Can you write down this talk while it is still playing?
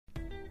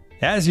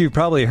As you've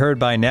probably heard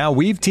by now,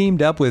 we've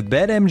teamed up with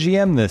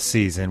BetMGM this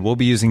season. We'll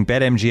be using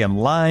BetMGM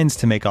lines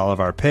to make all of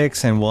our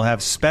picks, and we'll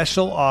have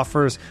special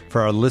offers for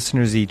our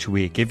listeners each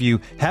week. If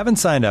you haven't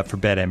signed up for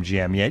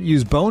BetMGM yet,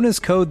 use bonus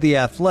code The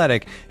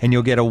Athletic, and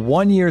you'll get a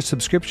 1-year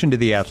subscription to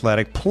The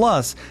Athletic,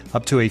 plus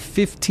up to a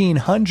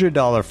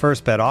 $1,500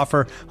 first bet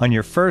offer on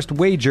your first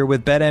wager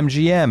with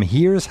BetMGM.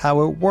 Here's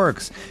how it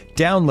works.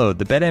 Download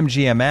the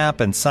BetMGM app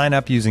and sign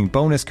up using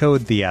bonus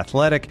code The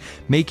Athletic.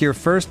 Make your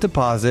first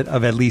deposit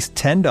of at least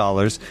 $10.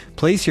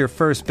 Place your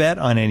first bet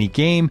on any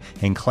game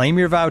and claim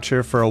your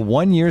voucher for a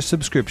 1-year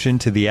subscription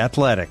to The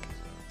Athletic.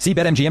 See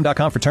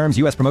BetMGM.com for terms.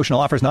 U.S. promotional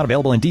offers not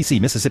available in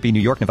D.C., Mississippi, New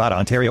York, Nevada,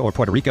 Ontario, or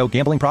Puerto Rico.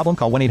 Gambling problem?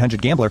 Call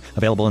 1-800-GAMBLER.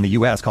 Available in the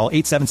U.S. Call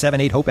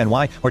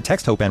 877-8-HOPE-NY or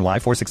text HOPE-NY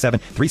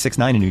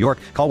 467-369 in New York.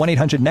 Call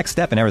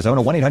 1-800-NEXT-STEP in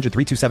Arizona.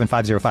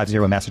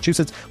 1-800-327-5050 in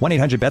Massachusetts.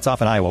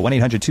 1-800-BETS-OFF in Iowa.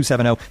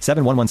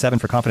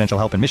 1-800-270-7117 for confidential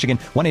help in Michigan.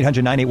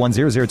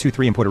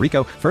 1-800-981-0023 in Puerto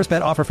Rico. First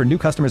bet offer for new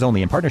customers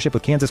only in partnership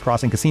with Kansas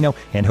Crossing Casino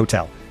and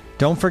Hotel.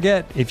 Don't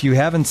forget, if you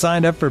haven't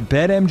signed up for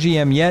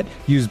BetMGM yet,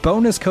 use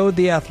bonus code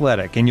The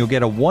Athletic, and you'll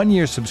get a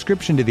 1-year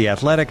subscription to The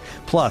Athletic,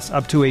 plus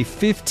up to a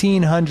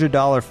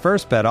 $1,500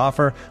 first bet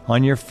offer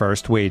on your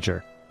first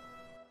wager.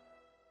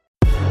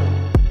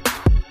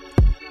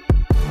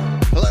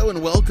 Hello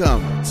and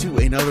welcome to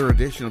another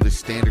edition of the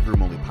Standig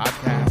Room Only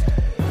podcast.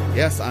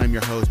 Yes, I'm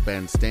your host,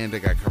 Ben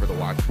Standig. I cover the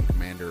Washington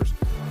Commanders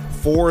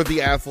for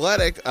The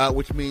Athletic,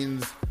 which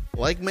means,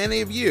 like many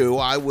of you,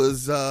 I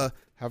was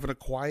having a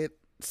quiet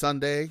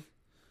Sunday,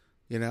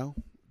 you know,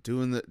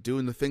 doing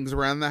the things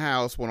around the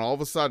house when all of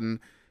a sudden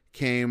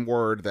came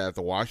word that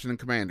the Washington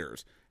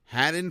Commanders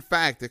had in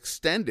fact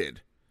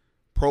extended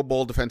Pro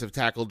Bowl defensive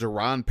tackle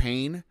Daron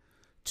Payne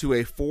to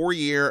a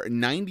 4-year,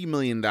 $90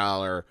 million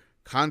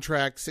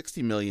contract,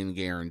 $60 million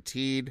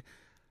guaranteed.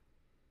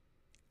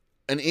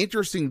 An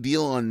interesting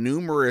deal on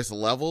numerous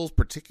levels,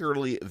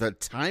 particularly the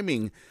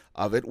timing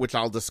of it, which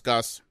I'll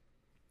discuss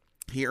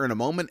here in a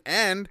moment,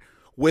 and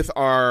with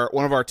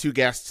one of our two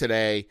guests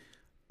today,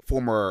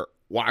 former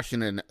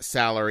Washington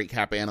salary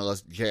cap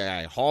analyst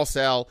J.I.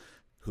 Halsell,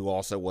 who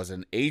also was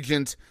an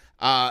agent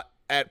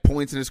at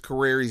points in his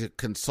career. He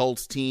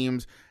consults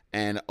teams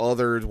and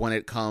others when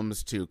it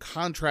comes to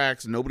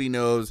contracts. Nobody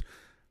knows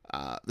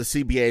the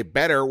CBA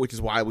better, which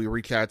is why we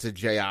reached out to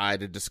J.I.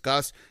 to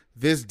discuss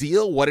this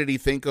deal. What did he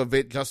think of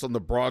it just on the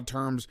broad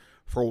terms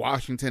for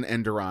Washington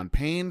and Daron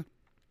Payne?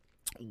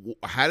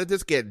 How did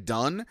this get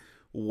done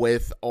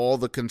with all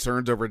the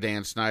concerns over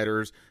Dan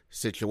Snyder's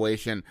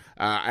situation?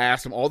 I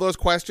asked him all those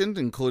questions,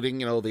 including,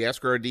 the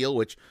escrow deal,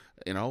 which,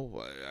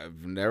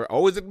 I've never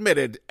always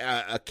admitted,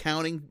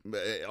 accounting,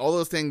 all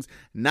those things,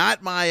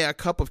 not my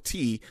cup of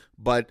tea,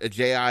 but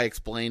J.I.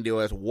 explained to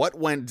us what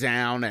went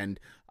down and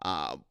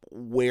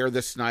where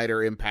the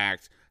Snyder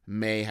impact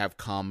may have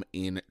come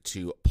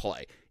into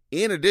play.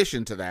 In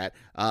addition to that,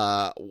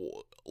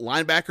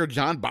 linebacker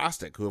Jon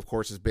Bostic, who of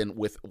course has been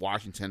with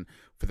Washington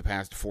for the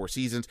past 4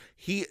 seasons,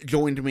 he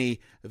joined me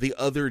the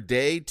other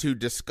day to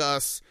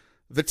discuss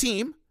the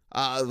team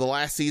the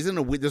last season.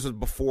 This was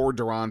before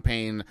Daron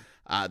Payne,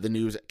 the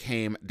news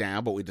came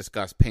down, but we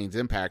discussed Payne's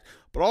impact.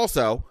 But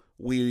also,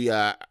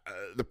 the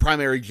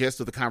primary gist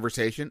of the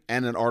conversation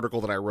and an article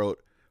that I wrote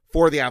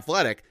for The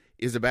Athletic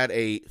is about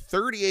a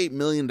 $38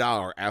 million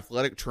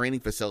athletic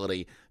training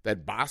facility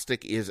that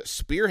Bostic is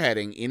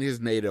spearheading in his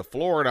native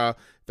Florida.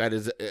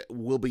 That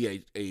will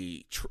be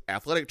a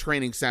athletic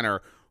training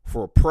center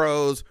for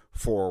pros,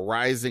 for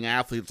rising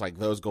athletes like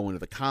those going to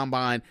the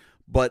combine.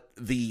 But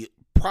the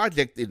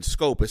project in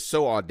scope is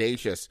so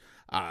audacious,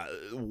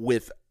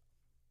 with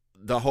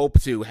the hope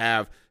to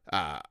have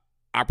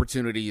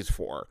opportunities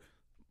for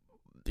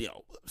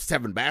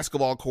 7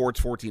 basketball courts,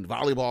 14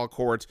 volleyball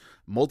courts,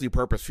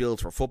 multi-purpose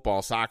fields for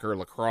football, soccer,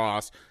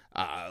 lacrosse,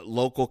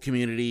 local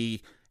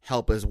community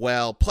help as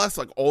well, plus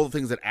like all the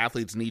things that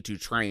athletes need to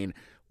train.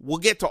 We'll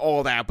get to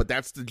all that, but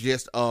that's the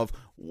gist of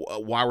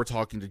why we're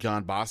talking to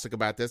Jon Bostic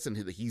about this, and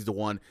he's the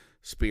one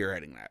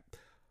spearheading that.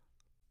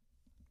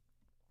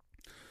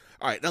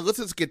 All right, now let's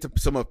just get to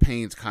some of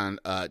Payne's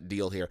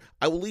deal here.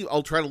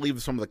 I'll try to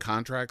leave some of the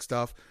contract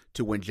stuff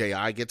to when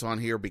J.I. gets on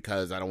here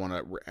because I don't want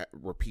to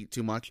repeat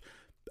too much.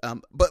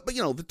 But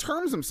the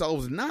terms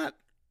themselves, not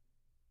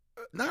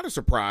a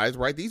surprise,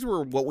 right? These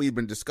were what we've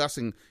been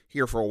discussing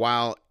here for a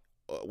while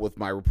with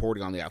my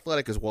reporting on The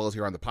Athletic as well as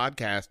here on the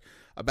podcast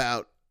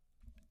about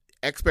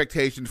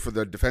expectations for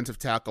the defensive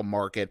tackle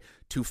market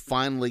to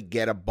finally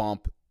get a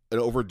bump, an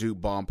overdue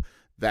bump,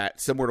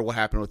 that similar to what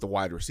happened with the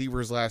wide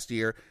receivers last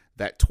year,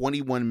 that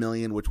 $21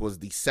 million, which was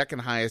the second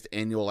highest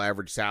annual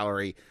average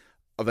salary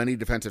of any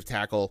defensive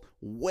tackle,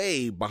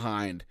 way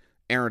behind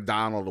Aaron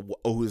Donald,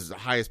 who's the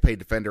highest paid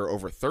defender,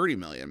 over $30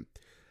 million.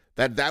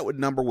 That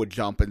number would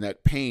jump, and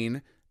that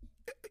Payne,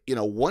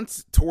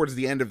 once towards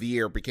the end of the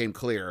year it became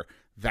clear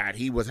that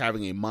he was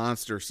having a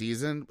monster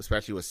season,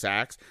 especially with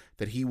sacks,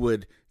 that he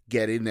would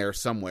get in there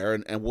somewhere.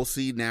 And we'll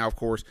see now, of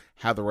course,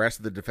 how the rest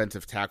of the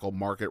defensive tackle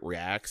market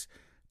reacts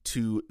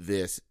to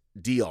this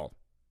deal.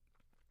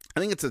 I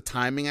think it's a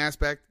timing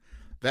aspect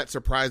that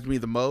surprised me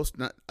the most.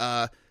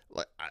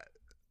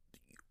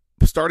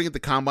 starting at the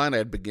combine, I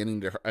had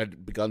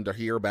begun to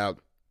hear about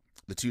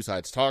the two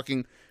sides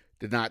talking.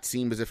 Did not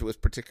seem as if it was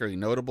particularly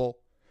notable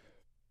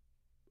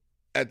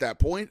at that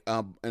point.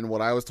 And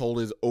what I was told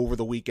is over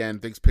the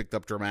weekend, things picked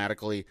up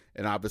dramatically,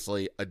 and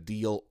obviously a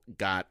deal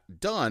got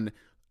done.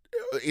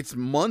 It's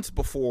months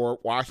before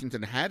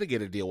Washington had to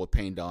get a deal with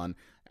Payne done,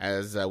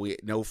 as we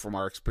know from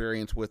our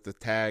experience with the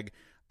tag.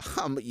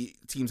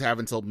 Teams have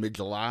until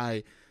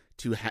mid-July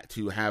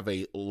to have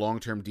a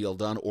long-term deal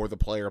done, or the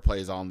player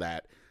plays on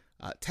that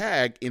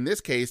tag. In this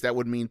case, that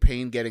would mean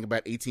Payne getting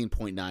about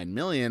 $18.9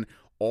 million,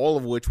 all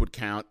of which would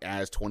count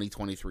as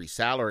 2023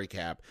 salary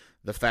cap.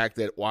 The fact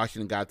that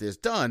Washington got this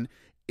done,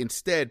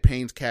 instead,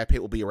 Payne's cap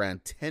hit will be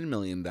around $10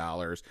 million,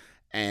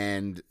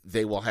 and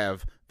they will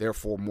have,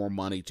 therefore, more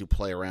money to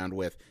play around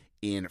with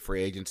in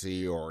free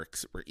agency, or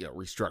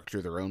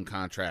restructure their own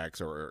contracts,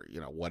 or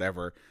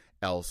whatever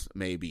else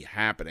may be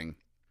happening.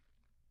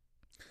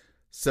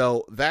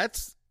 So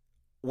that's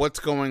what's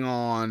going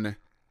on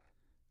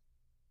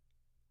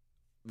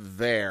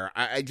there.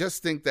 I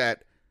just think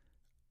that,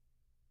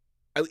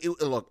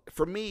 look,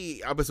 for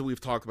me, obviously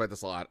we've talked about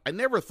this a lot. I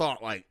never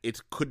thought like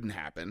it couldn't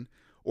happen,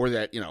 or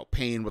that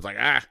Payne was like,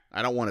 I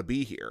don't want to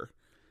be here.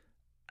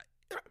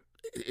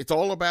 It's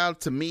all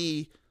about, to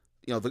me,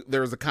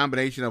 there's a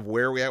combination of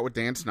where we at with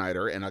Dan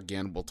Snyder, and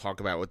again we'll talk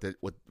about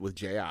with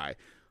J.I.,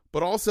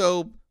 but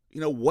also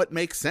what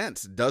makes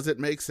sense. Does it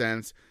make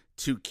sense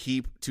to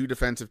keep two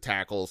defensive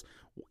tackles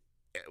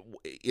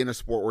in a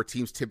sport where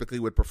teams typically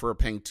would prefer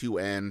paying two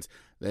ends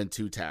than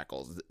two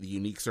tackles? The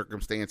unique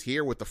circumstance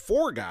here with the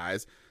four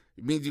guys,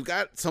 it means you've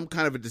got some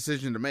kind of a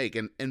decision to make,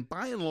 and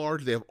by and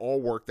large they have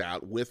all worked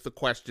out, with the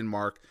question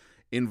mark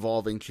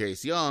involving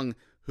Chase Young,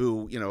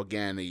 who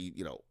again he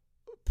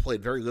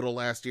played very little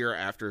last year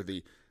after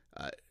the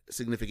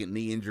significant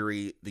knee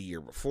injury the year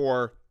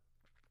before.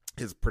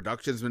 His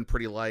production's been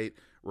pretty light.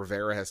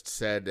 Rivera has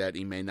said that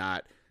he may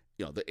not,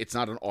 it's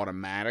not an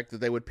automatic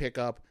that they would pick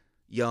up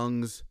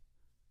Young's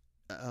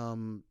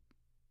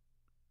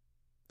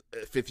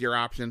fifth-year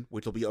option,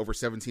 which will be over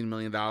 $17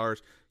 million.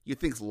 You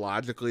think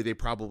logically they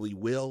probably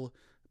will,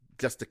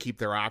 just to keep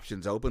their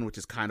options open, which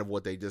is kind of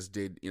what they just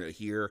did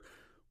here,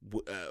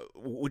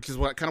 which is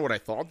what I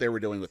thought they were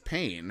doing with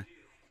Payne.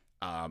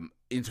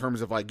 In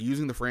terms of like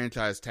using the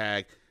franchise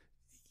tag,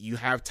 you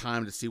have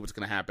time to see what's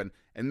going to happen,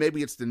 and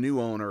maybe it's the new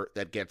owner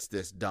that gets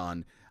this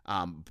done.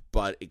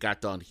 But it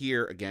got done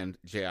here. Again,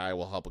 J.I.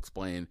 will help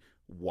explain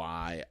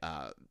why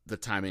the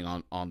timing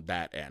on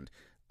that end.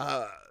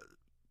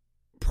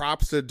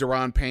 Props to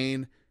Daron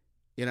Payne.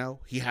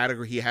 He had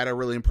a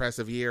really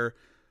impressive year.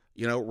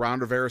 Ron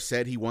Rivera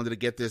said he wanted to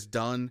get this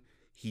done.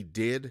 He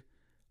did.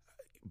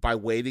 By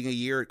waiting a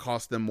year, it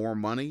cost them more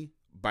money.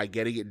 By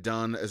getting it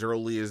done as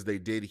early as they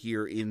did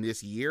here in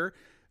this year,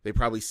 they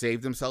probably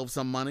saved themselves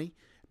some money,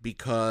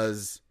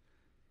 because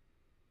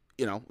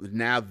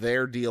now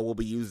their deal will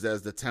be used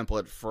as the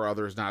template for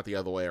others, not the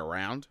other way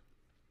around.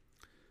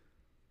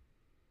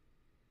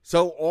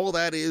 So all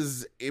that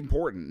is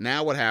important.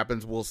 Now what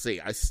happens, we'll see.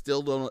 I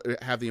still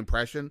don't have the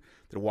impression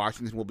that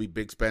Washington will be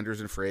big spenders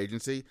in free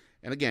agency.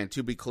 And again,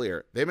 to be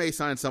clear, they may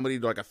sign somebody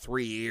to like a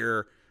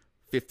 3-year,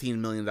 $15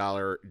 million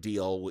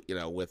deal,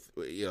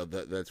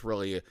 that's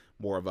really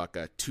more of like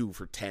a 2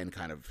 for $10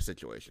 kind of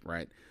situation,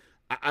 right?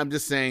 I'm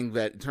just saying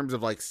that in terms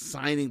of like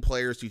signing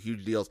players to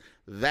huge deals,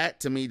 that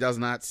to me does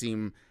not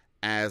seem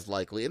as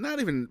likely, and not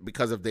even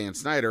because of Dan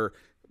Snyder,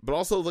 but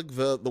also like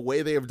the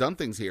way they have done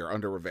things here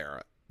under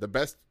Rivera. The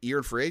best year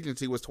in free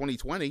agency was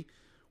 2020,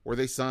 where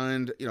they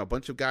signed a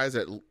bunch of guys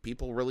that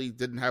people really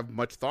didn't have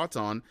much thoughts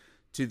on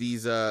to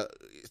these to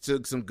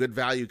some good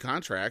value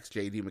contracts,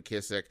 J.D.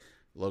 McKissick,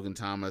 Logan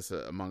Thomas,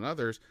 among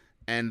others,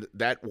 and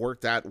that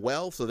worked out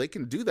well. So they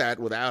can do that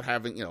without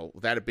having,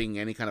 without it being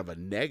any kind of a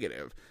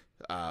negative.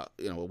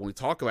 When we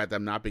talk about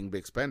them not being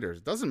big spenders,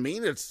 it doesn't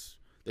mean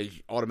they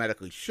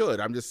automatically should.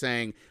 I'm just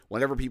saying,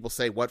 whenever people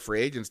say what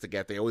free agents to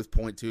get, they always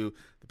point to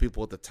the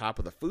people at the top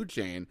of the food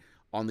chain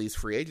on these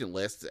free agent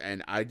lists,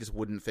 and I just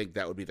wouldn't think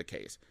that would be the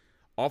case.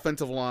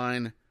 Offensive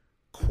line,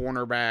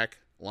 cornerback,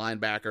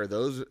 linebacker,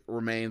 those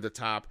remain the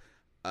top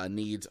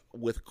needs,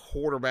 with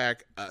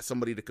quarterback,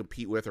 somebody to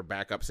compete with or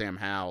back up Sam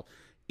Howell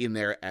in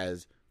there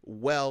as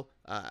well.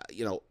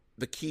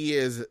 The key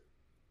is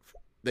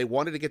they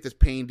wanted to get this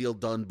Payne deal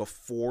done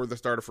before the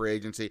start of free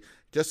agency,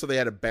 just so they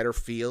had a better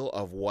feel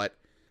of what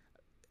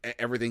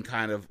everything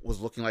kind of was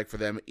looking like for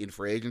them in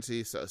free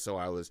agency. So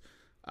I was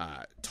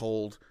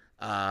told,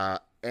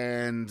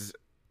 and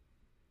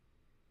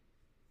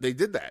they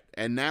did that.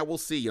 And now we'll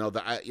see.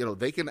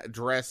 They can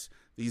address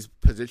these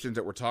positions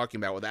that we're talking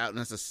about without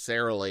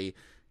necessarily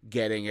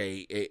getting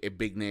a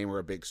big name or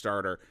a big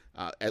starter.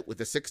 With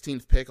the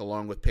 16th pick,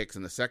 along with picks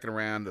in the second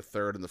round, the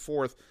third, and the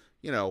fourth,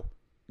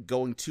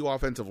 going 2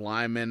 offensive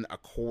linemen, a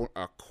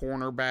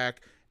cornerback,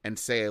 and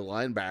say a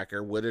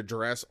linebacker would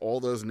address all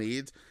those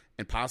needs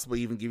and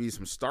possibly even give you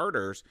some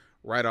starters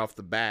right off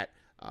the bat,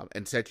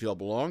 and set you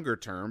up longer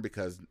term,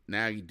 because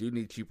now you do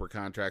need cheaper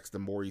contracts the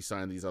more you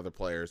sign these other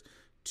players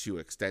to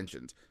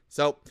extensions.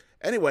 So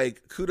anyway,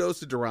 kudos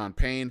to Daron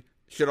Payne.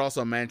 Should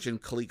also mention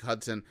Khaleke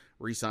Hudson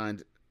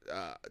re-signed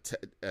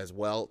as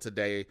well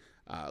today.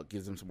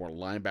 Gives them some more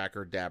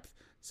linebacker depth.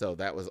 So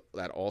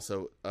that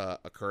also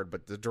occurred.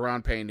 But the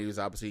Daron Payne news,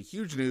 obviously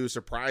huge news,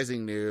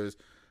 surprising news,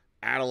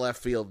 out of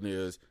left field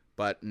news,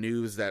 but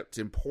news that's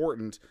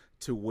important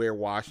to where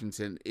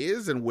Washington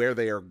is and where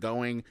they are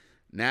going.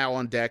 Now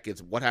on deck,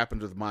 it's what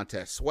happens with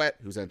Montez Sweat,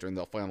 who's entering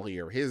the final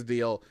year of his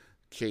deal.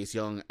 Chase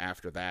Young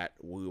after that.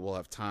 We will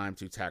have time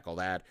to tackle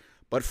that.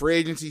 But free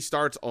agency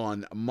starts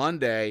on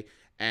Monday,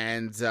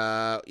 and,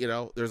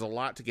 there's a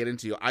lot to get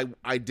into.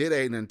 I did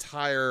an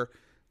entire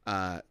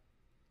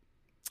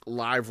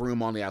live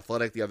room on The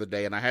Athletic the other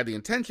day, and I had the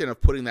intention of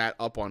putting that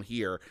up on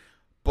here,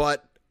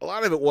 but a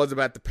lot of it was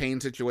about the Payne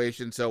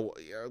situation, so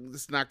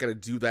it's not going to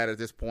do that at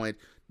this point.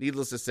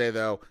 Needless to say,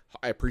 though,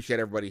 I appreciate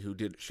everybody who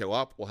did show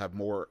up. We'll have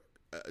more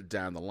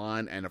down the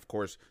line, and of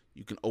course,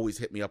 you can always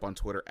hit me up on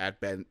Twitter at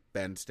Ben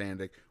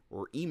Standig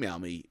or email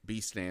me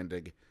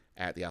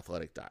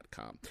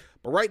bstandig@theathletic.com.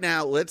 But right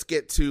now, let's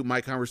get to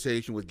my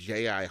conversation with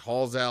J.I.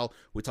 Halsell.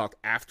 We talked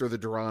after the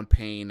Daron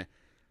Payne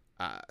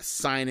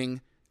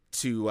signing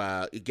to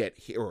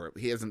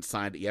he hasn't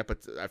signed it yet, but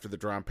after the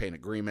Daron Payne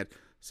agreement,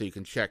 so you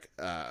can check.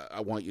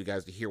 I want you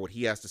guys to hear what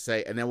he has to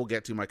say, and then we'll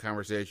get to my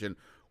conversation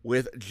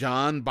with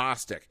Jon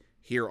Bostic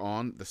here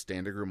on the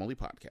Standig Room Only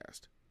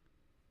podcast.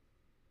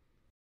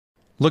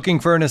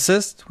 Looking for an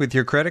assist with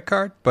your credit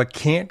card, but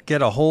can't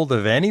get a hold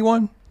of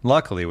anyone?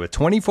 Luckily, with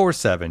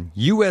 24/7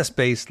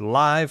 U.S.-based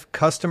live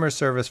customer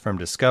service from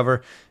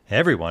Discover,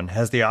 everyone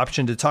has the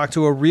option to talk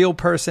to a real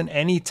person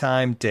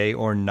anytime, day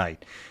or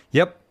night.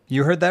 Yep,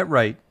 you heard that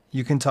right.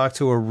 You can talk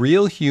to a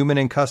real human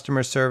in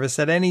customer service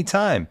at any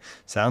time.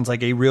 Sounds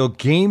like a real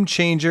game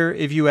changer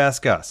if you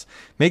ask us.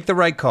 Make the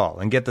right call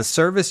and get the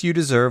service you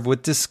deserve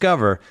with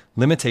Discover.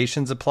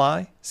 Limitations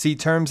apply. See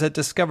terms at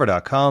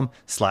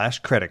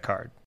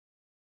discover.com/creditcard.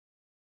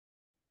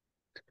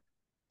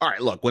 All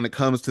right, look, when it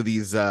comes to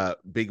these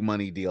big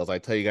money deals, I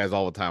tell you guys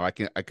all the time,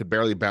 I could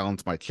barely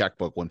balance my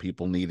checkbook when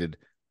people did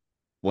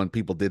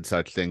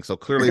such things. So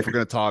clearly, if we're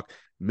going to talk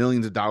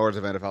millions of dollars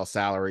of NFL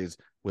salaries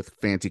with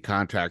fancy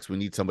contracts, we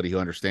need somebody who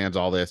understands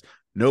all this.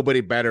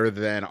 Nobody better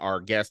than our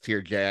guest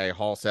here, J.I.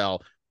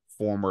 Halsell,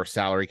 former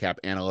salary cap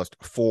analyst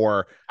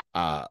for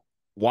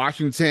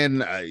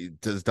Washington.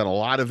 Has done a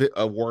lot of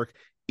work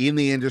in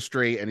the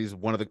industry, and he's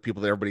one of the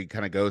people that everybody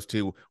kind of goes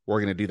to. We're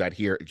going to do that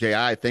here.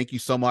 J.I., thank you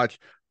so much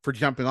for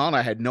jumping on.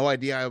 I had no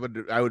idea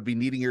I would be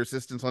needing your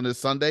assistance on this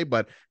Sunday,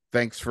 but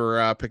thanks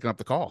for picking up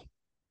the call.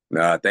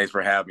 Thanks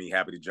for having me.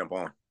 Happy to jump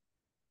on.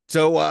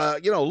 So,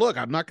 look,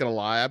 I'm not going to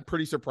lie. I'm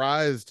pretty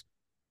surprised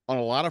on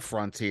a lot of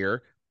fronts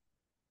here.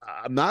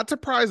 I'm not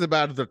surprised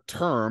about the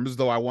terms,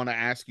 though I want to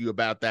ask you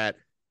about that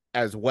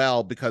as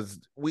well, because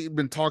we've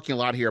been talking a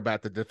lot here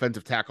about the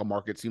defensive tackle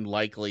market seemed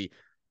likely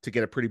to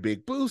get a pretty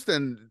big boost,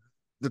 and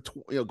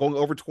going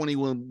over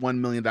 $21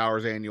 million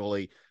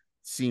annually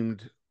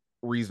seemed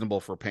reasonable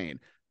for Payne.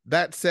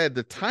 That said,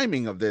 the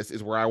timing of this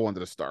is where I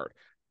wanted to start.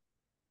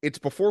 It's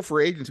before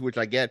free agency, which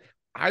I get.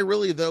 I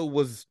really, though,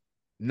 was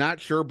not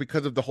sure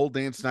because of the whole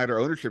Dan Snyder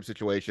ownership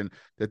situation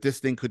that this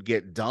thing could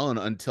get done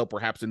until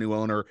perhaps a new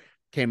owner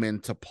came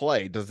into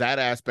play. Does that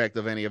aspect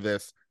of any of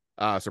this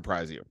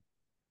surprise you?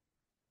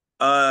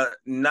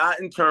 Not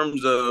in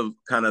terms of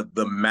kind of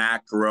the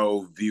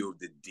macro view of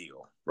the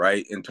deal,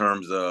 right? In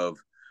terms of,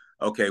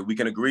 okay, we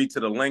can agree to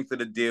the length of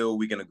the deal.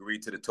 We can agree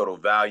to the total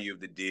value of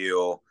the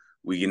deal.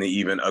 We can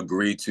even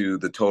agree to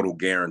the total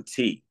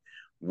guarantee.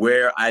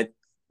 Where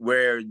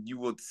you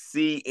would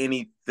see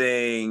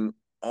anything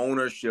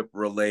ownership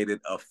related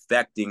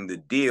affecting the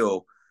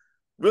deal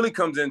really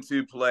comes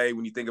into play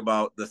when you think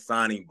about the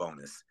signing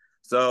bonus.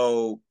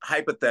 So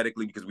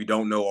hypothetically, because we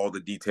don't know all the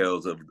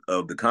details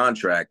of the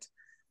contract,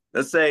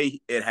 let's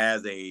say it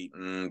has a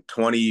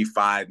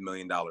 $25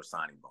 million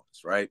signing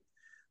bonus, right?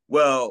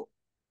 Well,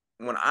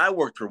 when I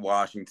worked for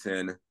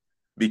Washington,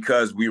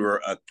 because we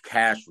were a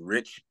cash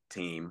rich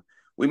team,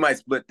 we might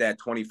split that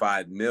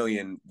 $25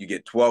 million. You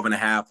get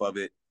 12.5 of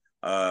it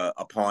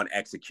upon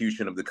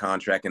execution of the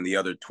contract, and the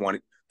other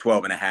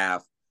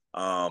 12.5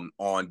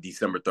 on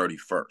December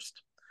 31st.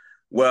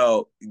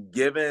 Well,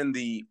 given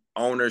the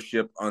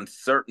ownership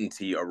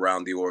uncertainty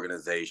around the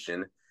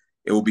organization,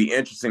 it will be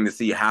interesting to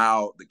see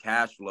how the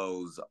cash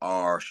flows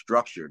are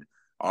structured.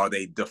 Are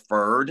they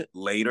deferred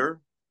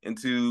later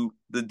into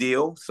the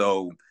deal?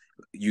 So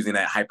using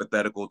that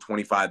hypothetical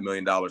 $25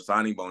 million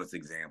signing bonus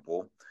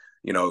example,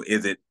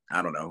 is it,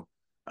 I don't know,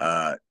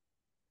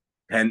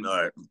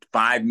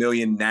 5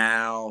 million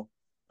now,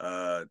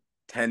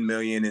 10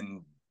 million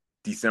on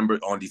December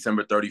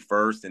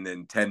 31st, and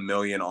then 10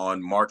 million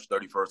on March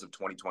 31st of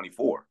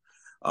 2024.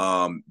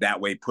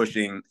 That way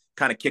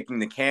kind of kicking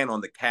the can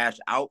on the cash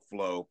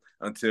outflow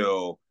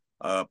until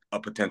a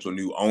potential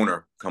new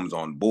owner comes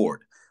on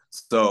board.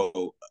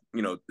 So,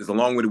 there's a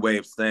long-winded way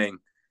of saying,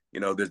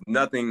 there's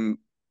nothing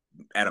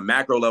at a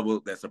macro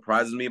level that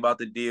surprises me about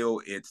the deal.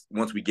 It's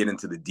once we get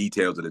into the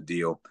details of the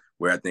deal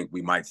where I think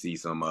we might see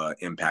some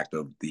impact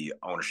of the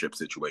ownership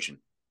situation.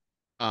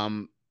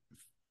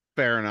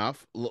 Fair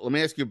enough. Let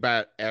me ask you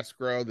about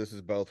escrow. This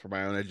is both for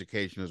my own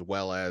education as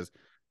well as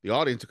the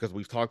audience, because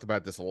we've talked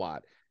about this a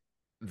lot.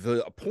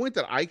 The point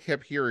that I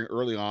kept hearing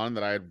early on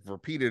that I had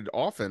repeated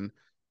often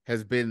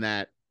has been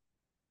that,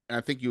 and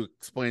I think you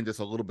explained this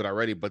a little bit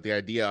already, but the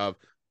idea of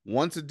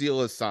once a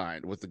deal is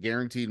signed with the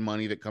guaranteed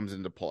money that comes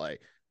into play,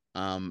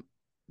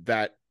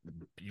 that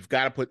you've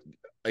got to put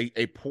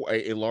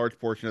a large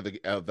portion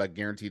of that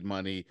guaranteed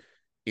money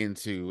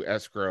into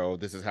escrow.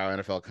 This is how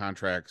NFL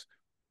contracts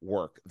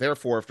work.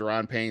 Therefore, if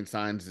Daron Payne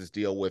signs this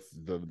deal with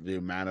the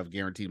amount of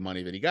guaranteed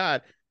money that he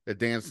got, that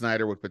Dan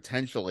Snyder would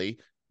potentially,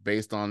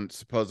 based on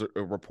supposed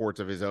reports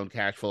of his own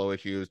cash flow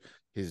issues,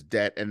 his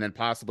debt, and then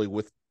possibly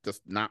with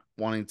just not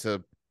wanting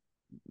to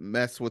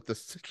mess with the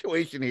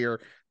situation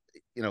here,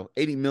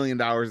 $80 million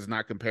is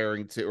not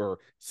comparing to, or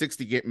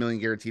 60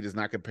 million guaranteed is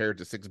not compared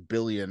to 6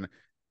 billion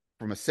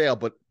from a sale,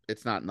 but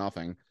it's not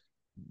nothing,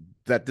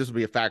 that this would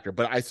be a factor.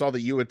 But I saw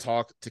that you had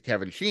talked to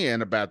Kevin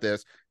Sheehan about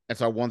this, and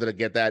so I wanted to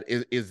get that.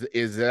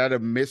 Is that a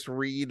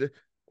misread,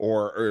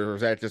 or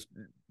is that just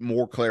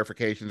more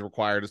clarifications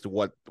required as to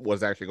what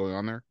was actually going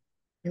on there?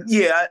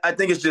 Yeah, I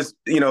think it's just,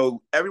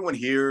 everyone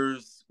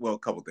hears, well, a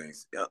couple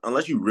things.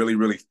 Unless you really,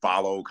 really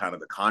follow kind of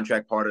the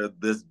contract part of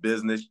this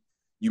business,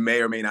 you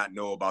may or may not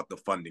know about the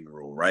funding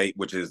rule, right?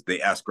 Which is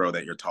the escrow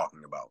that you're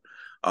talking about.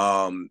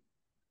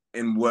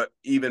 And what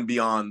even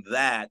beyond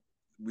that,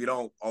 we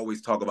don't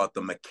always talk about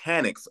the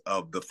mechanics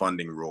of the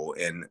funding rule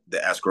and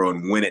the escrow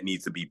and when it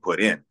needs to be put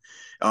in.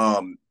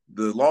 The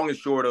long and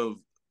short of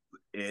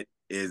it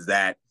is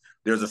that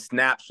there's a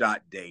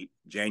snapshot date,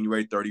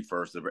 January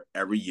 31st of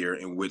every year,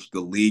 in which the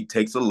league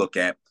takes a look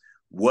at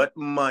what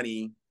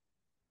money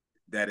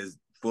that is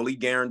fully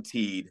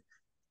guaranteed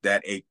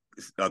that a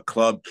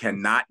club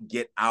cannot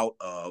get out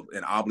of,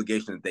 an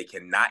obligation that they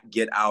cannot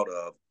get out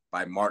of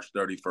by March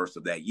 31st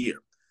of that year.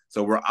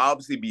 So we're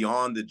obviously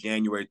beyond the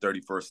January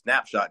 31st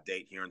snapshot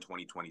date here in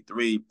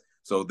 2023.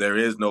 So there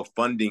is no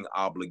funding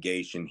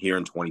obligation here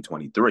in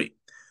 2023.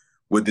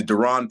 With the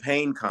Daron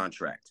Payne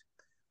contract,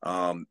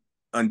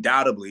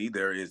 undoubtedly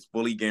there is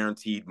fully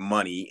guaranteed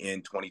money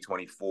in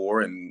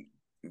 2024, and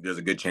there's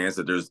a good chance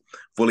that there's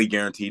fully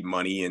guaranteed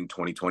money in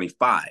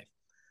 2025.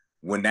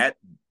 When that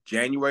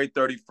January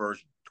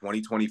 31st,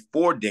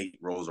 2024 date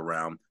rolls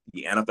around,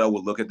 the NFL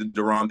will look at the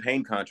Daron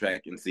Payne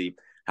contract and see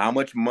how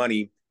much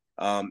money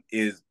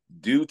is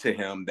due to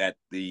him that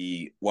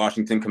the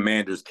Washington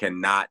Commanders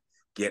cannot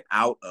get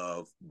out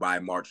of by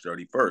March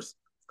 31st.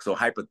 So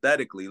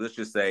hypothetically, let's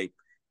just say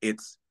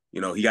it's,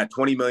 he got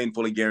 20 million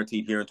fully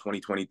guaranteed here in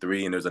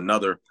 2023, and there's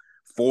another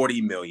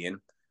 40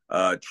 million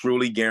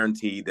truly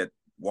guaranteed that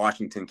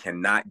Washington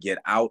cannot get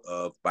out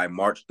of by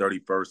March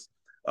 31st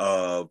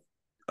of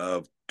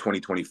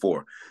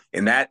 2024.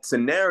 In that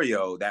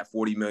scenario, that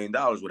 $40 million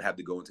would have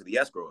to go into the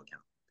escrow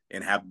account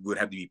and would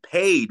have to be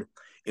paid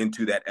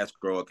into that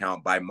escrow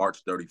account by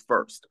March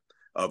 31st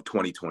of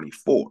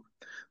 2024.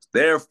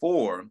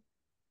 Therefore,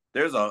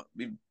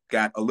 we've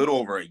got a little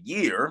over a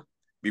year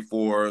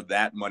before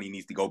that money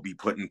needs to go be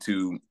put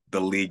into the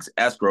league's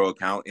escrow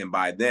account. And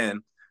by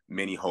then,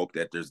 many hope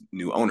that there's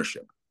new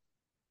ownership.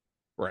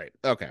 Right.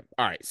 Okay.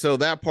 All right. So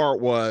that part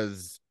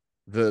was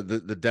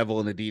the devil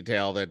in the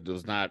detail that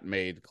was not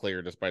made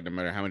clear, despite no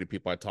matter how many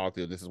people I talked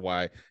to. This is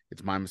why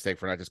it's my mistake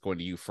for not just going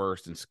to you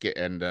first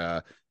and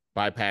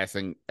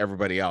bypassing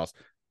everybody else.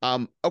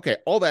 Okay.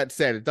 All that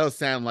said, it does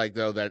sound like,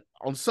 though, that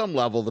on some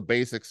level, the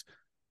basics,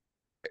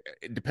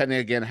 depending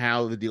again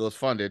how the deal is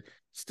funded,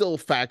 still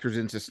factors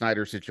into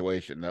Snyder's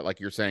situation. That, like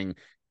you're saying,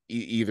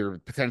 either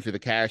potentially the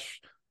cash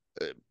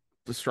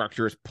the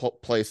structure is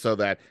placed so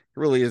that it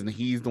really isn't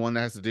he's the one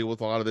that has to deal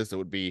with a lot of this. It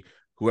would be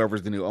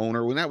whoever's the new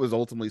owner. When that was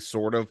ultimately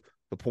sort of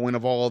the point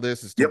of all of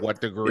this, is to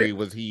what degree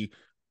was he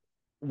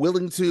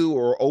willing to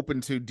or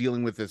open to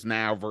dealing with this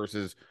now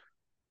versus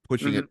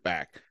pushing it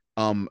back.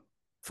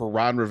 For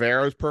Ron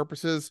Rivera's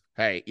purposes,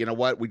 hey, you know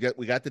what? We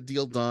got the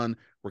deal done.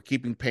 We're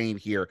keeping Payne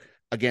here.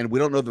 Again, we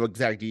don't know the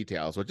exact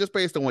details, but just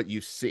based on what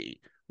you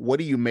see, what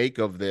do you make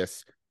of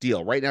this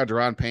deal? Right now,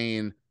 Daron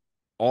Payne,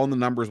 all the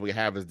numbers we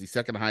have, is the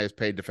second highest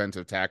paid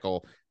defensive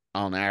tackle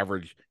on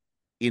average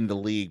in the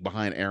league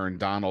behind Aaron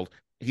Donald.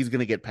 He's going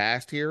to get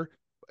passed here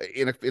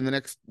in the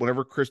next,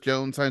 whenever Chris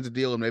Jones signs a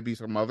deal and maybe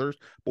some others.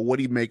 But what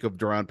do you make of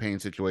Daron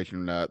Payne's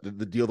situation,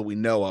 the deal that we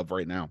know of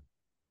right now?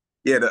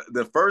 Yeah,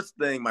 the first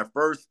thing, my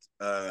first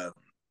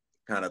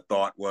kind of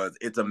thought was,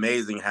 it's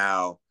amazing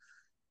how,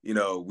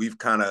 we've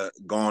kind of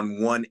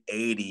gone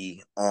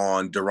 180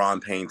 on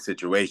Daron Payne's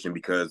situation,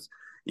 because,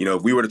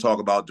 if we were to talk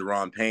about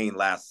Daron Payne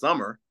last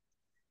summer,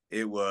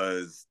 it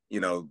was,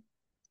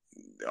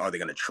 are they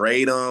going to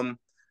trade him?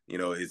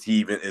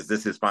 Is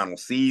this his final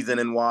season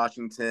in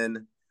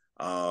Washington?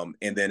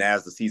 And then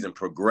as the season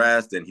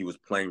progressed and he was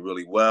playing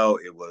really well,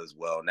 it was,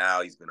 well,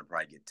 now he's going to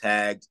probably get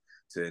tagged,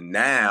 to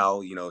now,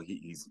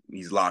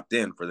 he's locked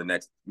in for the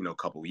next,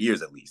 couple of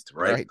years at least.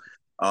 Right.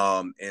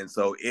 And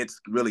so it's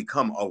really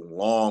come a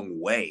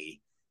long way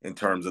in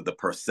terms of the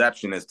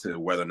perception as to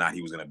whether or not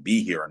he was going to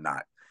be here or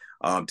not,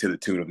 to the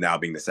tune of now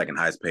being the second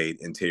highest paid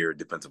interior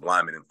defensive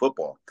lineman in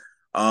football.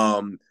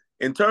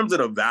 in terms of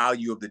the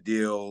value of the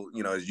deal,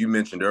 as you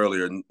mentioned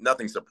earlier,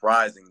 nothing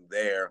surprising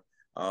there.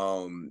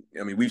 I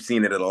mean, we've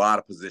seen it at a lot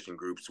of position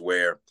groups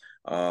where,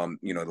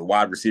 the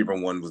wide receiver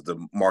one was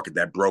the market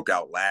that broke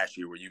out last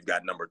year, where you've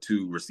got number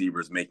two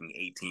receivers making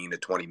 $18 to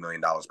 $20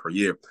 million per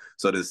year.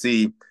 So to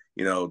see,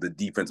 the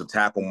defensive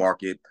tackle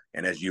market,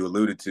 and as you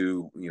alluded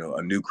to,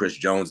 a new Chris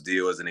Jones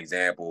deal as an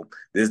example,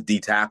 this D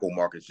tackle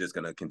market is just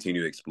going to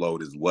continue to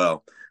explode as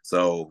well.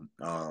 So,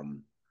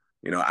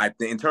 I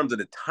think in terms of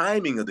the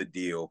timing of the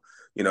deal,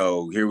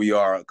 here we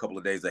are a couple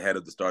of days ahead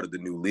of the start of the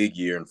new league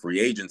year and free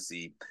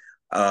agency.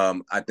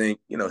 I think,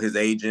 his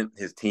agent,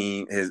 his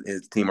team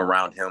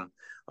around him,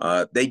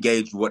 they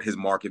gauged what his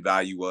market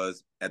value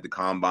was at the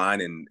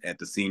combine and at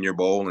the Senior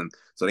Bowl. And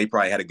so they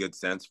probably had a good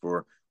sense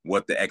for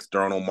what the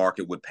external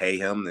market would pay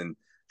him and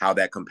how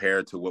that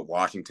compared to what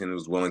Washington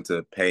was willing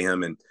to pay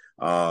him. And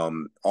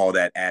all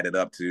that added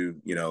up to,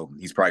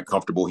 he's probably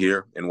comfortable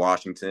here in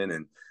Washington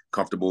and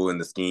comfortable in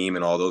the scheme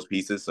and all those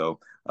pieces. So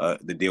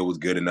the deal was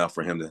good enough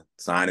for him to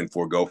sign and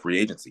forego free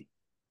agency.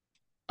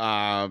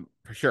 For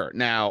sure.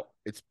 Now,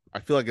 I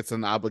feel like it's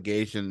an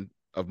obligation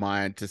of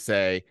mine to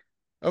say,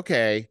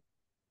 okay,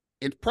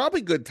 it's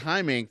probably good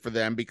timing for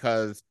them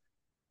because,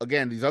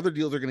 again, these other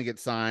deals are going to get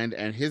signed,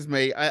 and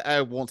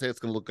I won't say it's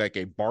going to look like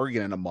a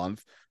bargain in a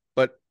month,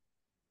 but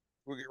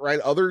right,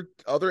 other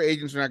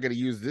agents are not going to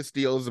use this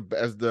deal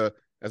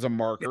as a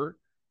marker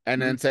and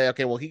then say,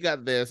 okay, well, he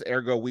got this,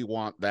 ergo we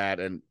want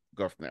that, and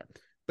go from there.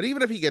 But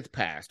even if he gets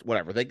passed,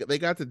 whatever, they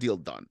got the deal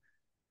done.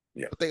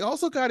 Yeah. But they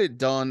also got it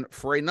done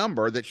for a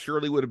number that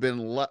surely would have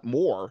been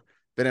more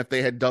than if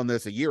they had done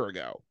this a year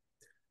ago.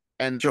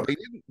 And Sure. They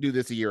didn't do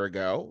this a year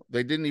ago.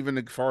 They didn't even,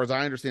 as far as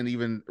I understand,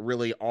 even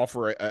really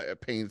offer a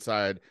Payne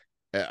side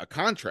a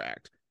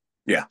contract.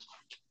 Yeah.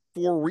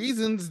 For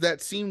reasons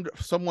that seemed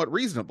somewhat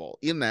reasonable,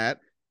 in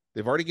that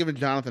they've already given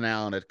Jonathan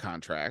Allen a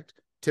contract.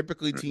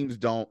 Typically, teams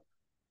don't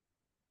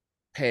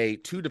pay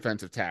two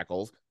defensive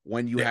tackles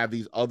when you have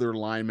these other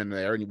linemen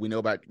there. And we know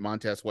about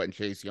Montez Sweat and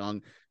Chase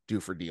Young due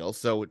for deals.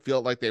 So it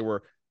felt like they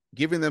were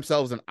giving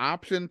themselves an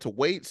option to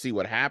wait, see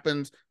what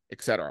happens,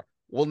 etc.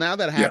 Well, now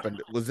that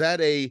happened, was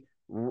that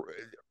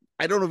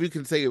I don't know if you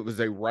can say it was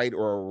a right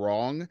or a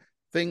wrong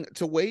thing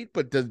to wait,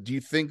 but do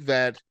you think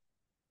that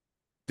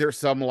there's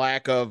some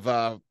lack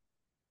of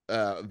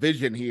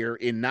vision here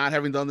in not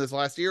having done this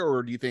last year?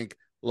 Or do you think,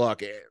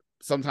 look,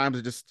 sometimes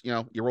it just,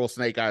 you roll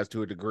snake eyes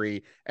to a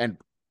degree, and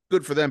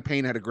good for them.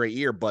 Payne had a great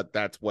year, but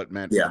that's what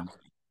meant.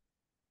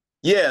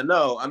 Yeah,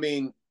 no, I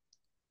mean,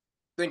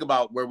 think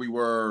about where we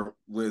were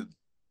with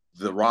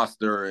the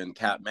roster and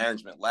cap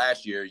management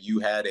last year. You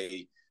had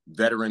a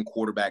veteran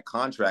quarterback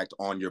contract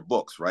on your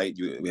books, right?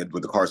 You had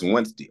with the Carson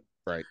Wentz deal.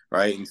 Right.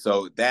 And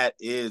so that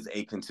is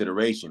a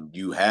consideration.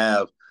 You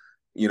have,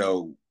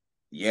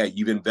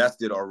 you've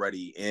invested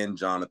already in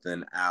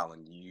Jonathan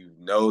Allen. You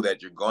know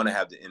that you're going to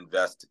have to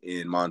invest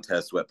in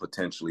Montez Sweat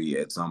potentially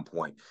at some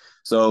point.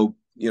 So,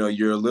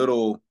 you're a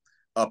little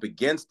up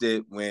against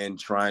it when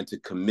trying to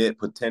commit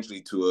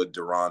potentially to a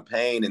Daron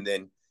Payne, and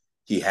then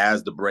he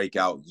has the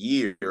breakout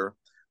year.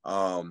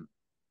 And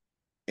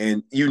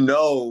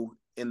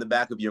in the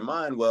back of your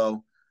mind,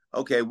 well,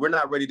 okay, we're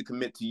not ready to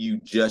commit to you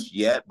just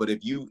yet, but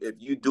if you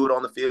do it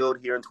on the field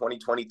here in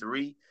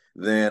 2023,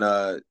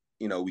 then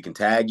we can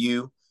tag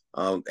you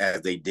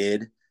as they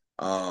did,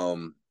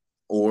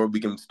 or we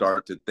can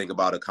start to think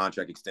about a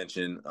contract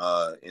extension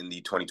in the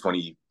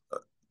 2023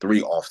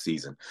 off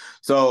season.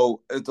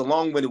 So it's a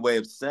long-winded way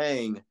of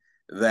saying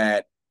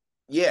that,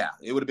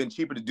 it would have been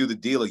cheaper to do the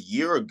deal a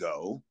year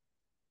ago,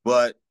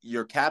 but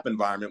your cap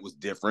environment was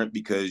different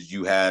because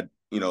you had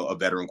a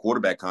veteran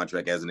quarterback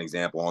contract, as an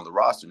example, on the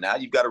roster. Now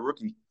you've got a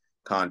rookie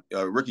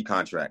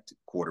contract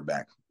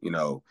quarterback,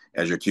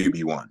 as your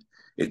QB1.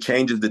 It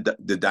changes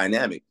the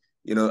dynamic.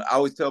 I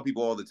always tell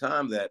people all the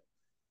time that,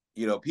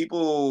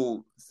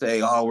 people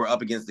say, oh, we're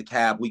up against the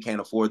cap. We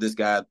can't afford this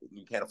guy.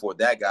 We can't afford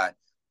that guy.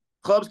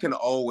 Clubs can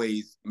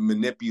always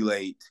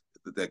manipulate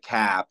the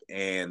cap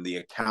and the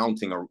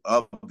accounting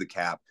of the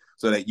cap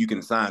so that you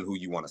can sign who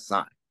you want to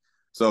sign.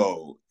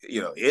 So,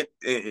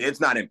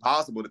 it's not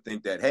impossible to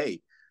think that,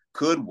 hey,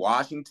 could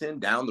Washington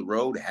down the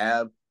road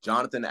have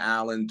Jonathan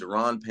Allen,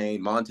 Daron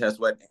Payne, Montez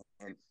Sweat,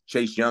 and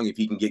Chase Young, if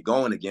he can get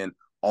going again,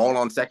 all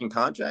on second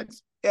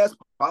contracts? Yeah, it's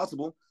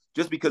possible.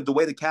 Just because the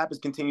way the cap is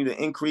continuing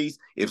to increase,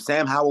 if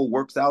Sam Howell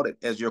works out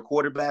as your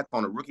quarterback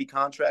on a rookie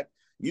contract,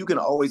 you can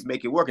always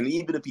make it work. And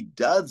even if he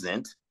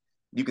doesn't,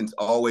 you can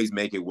always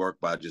make it work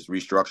by just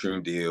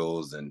restructuring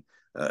deals and,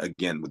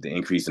 again, with the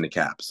increase in the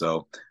cap.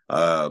 So,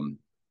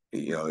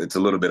 it's a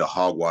little bit of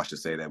hogwash to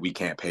say that we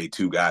can't pay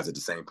two guys at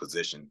the same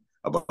position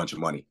a bunch of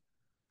money.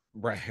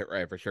 Right,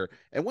 for sure.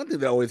 And one thing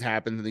that always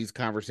happens in these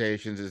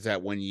conversations is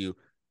that when you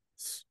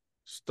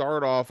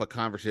start off a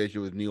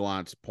conversation with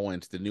nuanced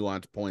points, the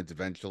nuanced points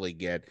eventually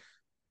get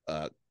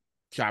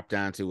chopped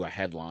down to a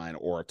headline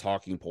or a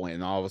talking point,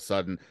 and all of a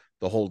sudden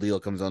the whole deal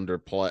comes under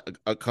play,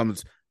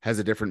 has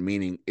a different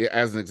meaning.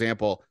 As an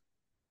example,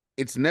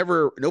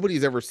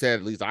 nobody's ever said,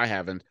 at least I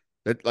haven't,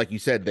 that, like you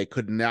said, they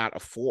could not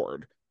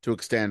afford to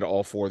extend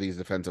all four of these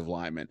defensive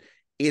linemen.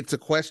 it's a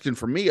question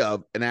for me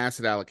of an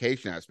asset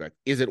allocation aspect.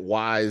 Is it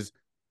wise to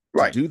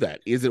Right. do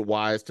that? Is it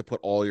wise to put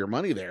all your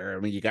money there? I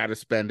mean, you got to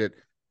spend it.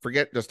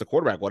 Forget just the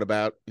quarterback. What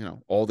about,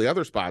 all the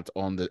other spots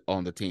on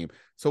the team?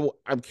 So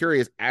I'm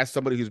curious, as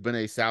somebody who's been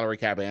a salary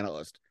cap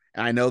analyst,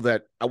 and I know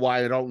that,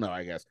 I don't know,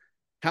 I guess,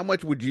 how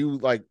much would you,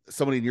 like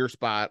somebody in your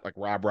spot, like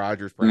Rob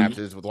Rogers perhaps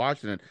is with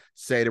Washington,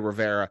 say to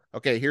Rivera,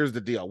 okay, here's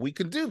the deal. We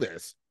can do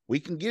this. We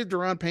can give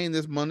Daron Payne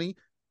this money.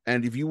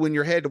 And if you in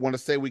your head want to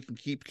say we can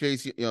keep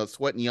Chase,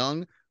 Sweat and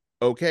Young,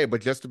 okay.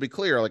 But just to be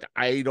clear, like,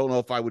 I don't know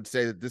if I would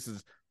say that this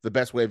is the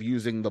best way of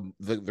using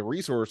the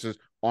resources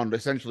on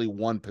essentially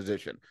one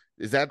position.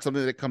 Is that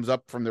something that comes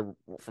up from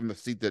the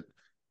seat that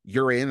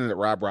you're in and that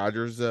Rob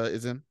Rogers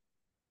is in?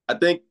 I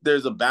think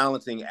there's a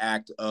balancing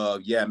act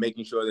of,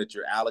 making sure that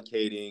you're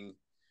allocating,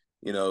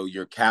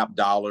 your cap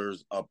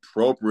dollars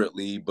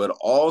appropriately, but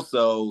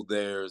also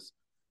there's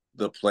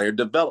the player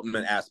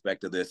development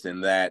aspect of this,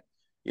 in that,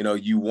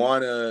 you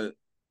want to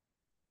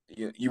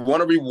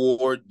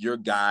reward your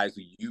guys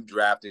who you've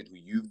drafted, who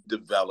you've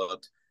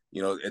developed.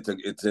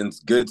 It's in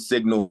good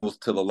signals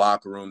to the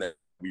locker room that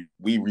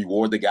we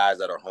reward the guys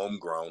that are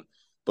homegrown.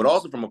 But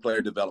also from a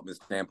player development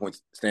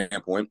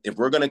standpoint, if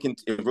we're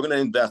gonna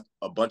invest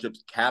a bunch of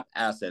cap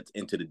assets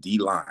into the D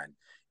line,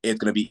 it's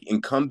gonna be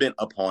incumbent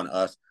upon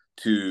us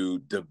to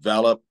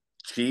develop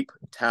cheap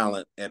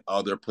talent at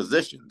other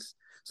positions,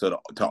 so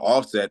to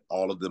offset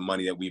all of the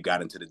money that we've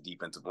got into the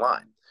defensive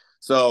line.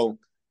 So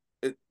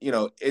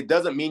it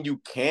doesn't mean you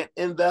can't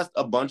invest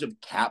a bunch of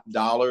cap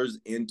dollars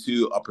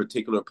into a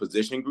particular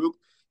position group.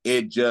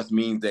 It just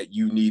means that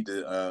you need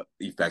to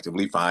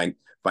effectively find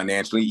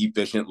financially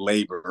efficient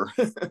labor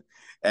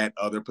at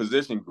other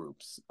position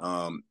groups.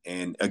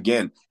 And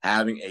again,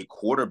 having a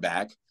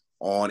quarterback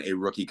on a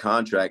rookie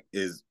contract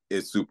is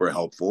super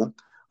helpful.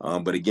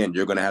 But again,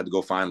 you're going to have to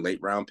go find late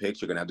round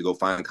picks. You're going to have to go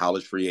find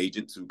college free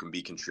agents who can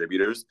be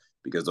contributors,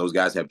 because those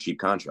guys have cheap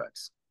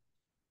contracts.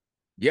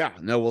 Yeah,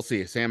 no, we'll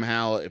see. Sam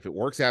Howell, if it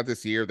works out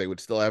this year, they would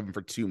still have him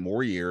for 2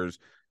 more years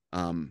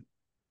on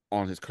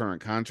his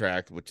current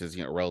contract, which is,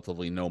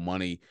 relatively no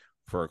money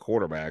for a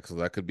quarterback. So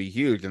that could be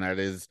huge. And that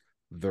is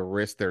the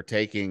risk they're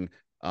taking,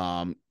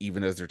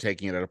 even as they're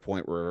taking it at a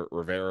point where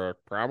Rivera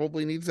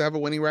probably needs to have a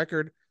winning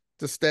record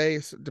to stay,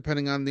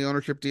 depending on the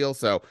ownership deal.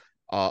 So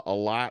a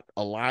lot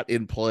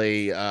in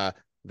play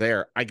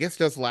there. I guess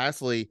just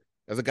lastly,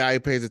 as a guy who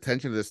pays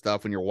attention to this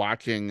stuff, when you're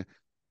watching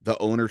the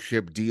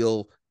ownership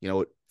deal,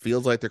 it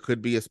feels like there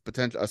could be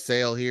a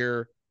sale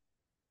here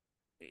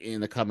in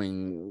the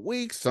coming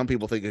weeks. Some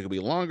people think it could be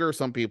longer.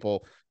 Some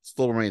people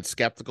still remain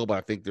skeptical, but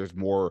I think there's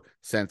more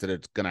sense that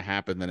it's going to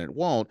happen than it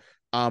won't.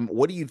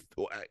 What do you,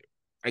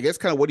 I guess,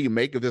 kind of what do you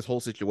make of this whole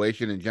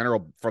situation in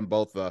general from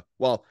both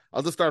well,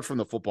 I'll just start from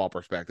the football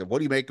perspective. What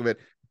do you make of it?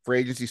 Free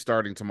agency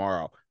starting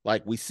tomorrow.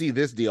 Like, we see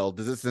this deal.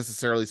 Does this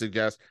necessarily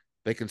suggest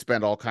they can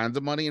spend all kinds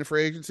of money in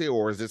free agency,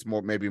 or is this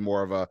maybe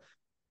more of a,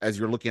 as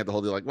you're looking at the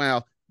whole deal, like,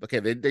 well, okay,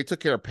 they took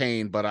care of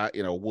Payne, but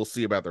we'll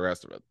see about the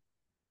rest of it.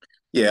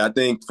 Yeah, I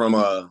think from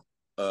a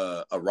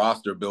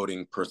roster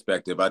building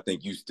perspective, I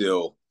think you've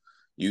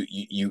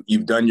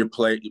done your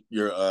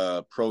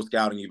pro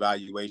scouting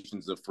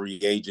evaluations of free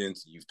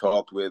agents. You've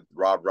talked with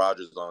Rob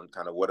Rogers on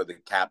kind of what are the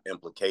cap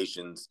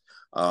implications.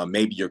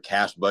 Maybe your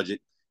cash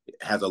budget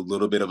has a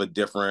little bit of a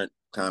different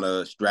kind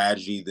of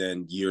strategy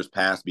than years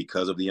past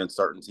because of the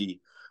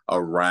uncertainty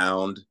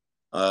around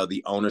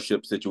the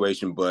ownership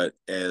situation. But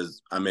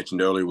as I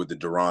mentioned earlier with the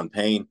Daron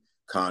Payne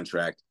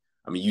contract,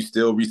 I mean, you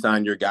still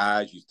re-sign your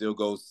guys. You still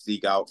go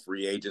seek out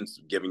free agents,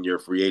 given your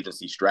free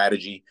agency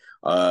strategy.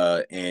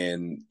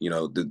 And,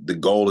 the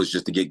goal is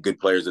just to get good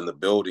players in the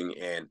building.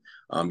 And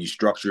you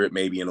structure it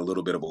maybe in a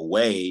little bit of a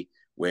way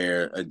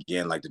where,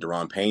 again, like the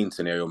Daron Payne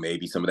scenario,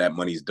 maybe some of that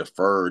money is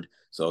deferred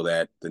so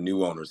that the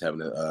new owners having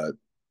to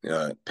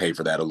pay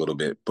for that a little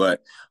bit.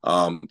 But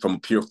from a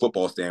pure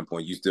football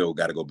standpoint, you still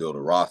got to go build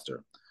a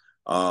roster.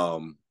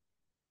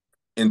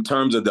 In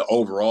terms of the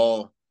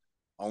overall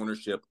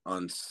ownership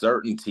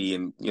uncertainty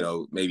and,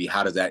 maybe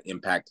how does that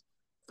impact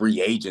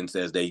free agents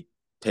as they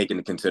take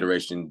into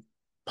consideration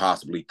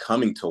possibly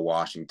coming to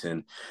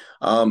Washington?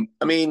 I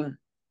mean,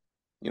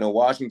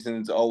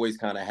 Washington's always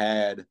kind of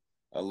had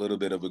a little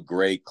bit of a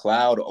gray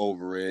cloud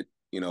over it,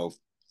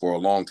 for a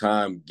long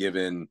time,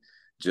 given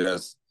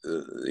just,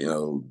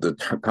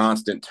 the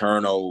constant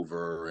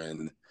turnover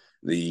and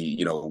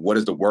the, what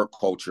is the work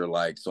culture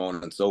like, so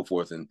on and so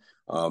forth. And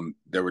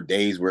there were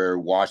days where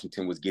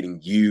Washington was getting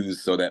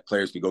used so that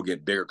players could go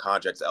get bigger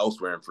contracts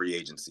elsewhere in free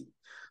agency.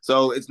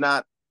 So it's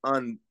not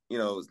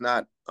it's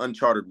not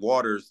uncharted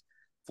waters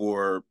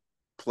for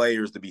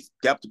players to be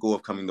skeptical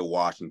of coming to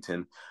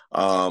Washington.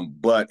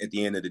 But at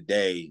the end of the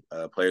day,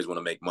 players want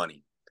to make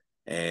money.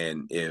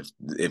 And if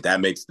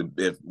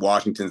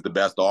Washington's the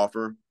best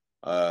offer,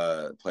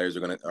 players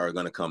are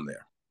gonna come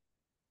there.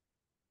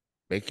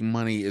 Making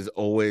money is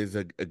always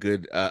a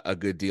good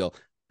deal.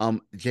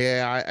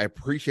 JAI, I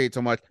appreciate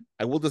so much.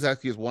 I will just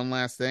ask you one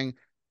last thing,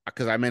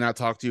 because I may not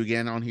talk to you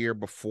again on here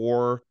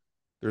before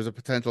there's a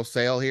potential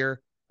sale here.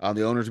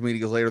 The owners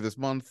meeting is later this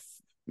month.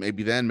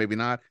 Maybe then, maybe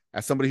not.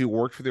 as somebody who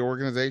worked for the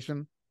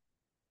organization,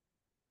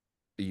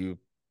 are you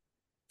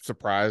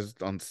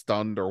surprised,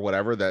 stunned, or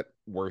whatever that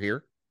we're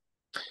here?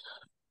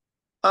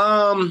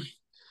 Um,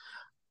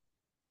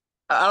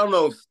 I don't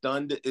know if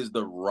stunned is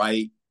the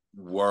right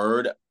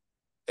word.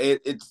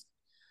 It, it's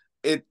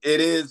it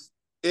is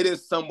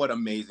somewhat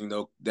amazing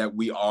though that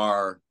we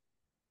are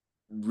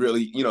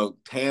really,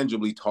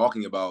 tangibly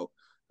talking about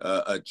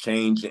a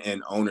change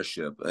in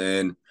ownership.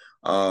 And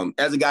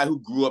as a guy who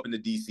grew up in the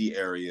DC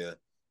area,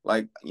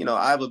 like,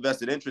 I have a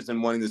vested interest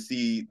in wanting to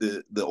see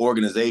the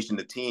organization,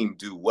 the team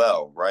do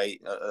well,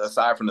 right?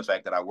 Aside from the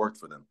fact that I worked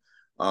for them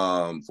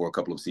for a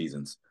couple of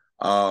seasons.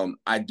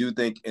 I do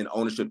think an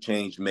ownership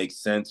change makes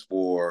sense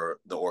for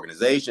the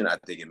organization. I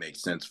think it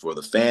makes sense for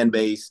the fan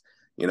base.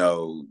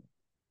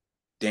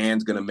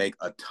 Dan's going to make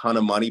a ton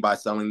of money by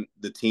selling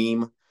the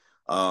team.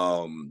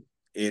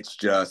 It's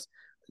just,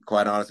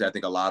 quite honestly, I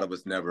think a lot of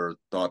us never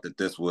thought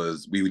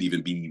that we would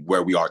even be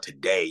where we are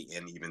today,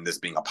 and even this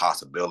being a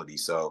possibility.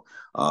 So,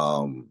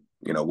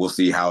 we'll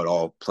see how it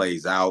all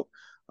plays out.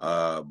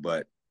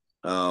 But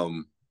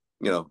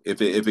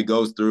if it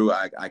goes through,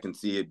 I can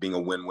see it being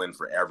a win-win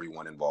for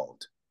everyone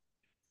involved.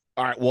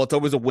 All right. Well, it's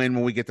always a win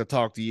when we get to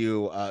talk to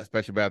you,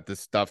 especially about this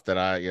stuff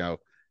that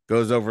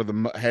goes over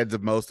the heads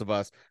of most of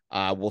us.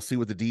 We'll see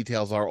what the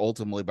details are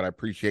ultimately, but I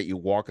appreciate you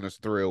walking us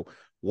through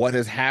what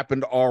has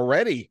happened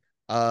already.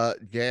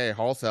 Jay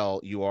Halsell,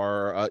 you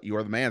are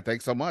the man.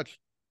 Thanks so much,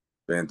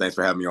 Ben. Thanks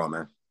for having me on,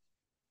 man.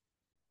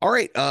 All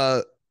right.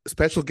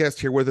 Special guest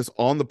here with us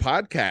on the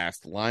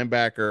podcast,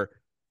 linebacker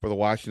for the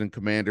Washington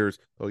Commanders.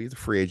 Oh, he's a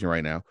free agent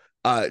right now.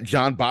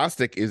 Jon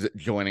Bostic is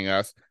joining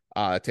us,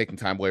 taking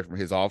time away from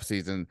his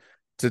offseason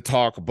to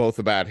talk both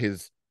about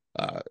his,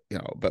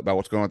 about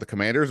what's going on with the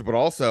Commanders, but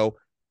also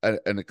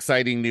an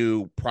exciting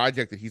new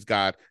project that he's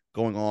got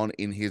going on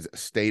in his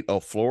state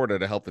of Florida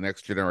to help the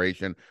next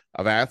generation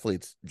of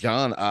athletes.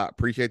 Jon,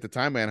 appreciate the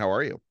time, man. How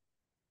are you?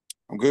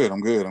 I'm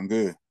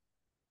good.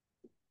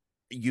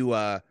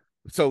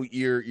 So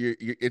you're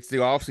it's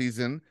the off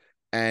season,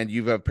 and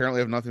you've apparently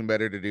have nothing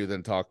better to do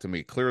than talk to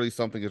me. Clearly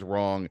something is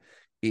wrong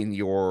in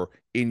your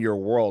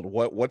world.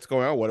 What's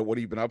going on? What have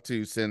you been up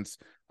to since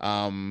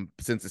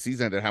the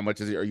season ended? How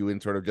much are you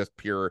in sort of just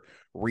pure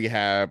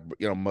rehab,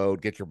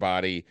 mode, get your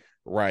body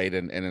right,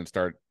 and then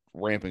start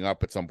ramping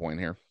up at some point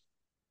here?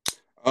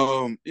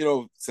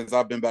 Since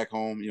I've been back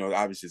home,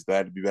 obviously it's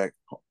glad to be back.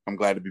 I'm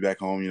glad to be back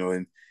home,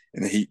 in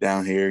the heat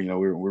down here.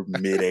 We're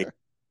mid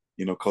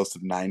 80s, close to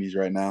the 90s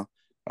right now.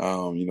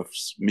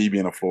 Me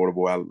being a Florida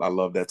boy, I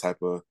love that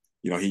type of,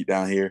 heat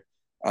down here.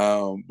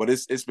 But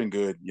it's been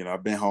good.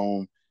 I've been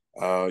home,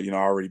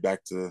 already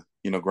back to,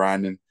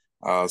 grinding,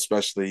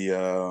 especially,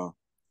 off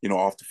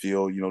the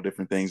field,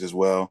 different things as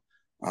well.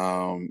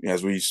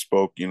 As we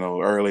spoke,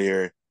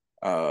 earlier,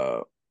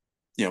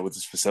 with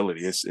this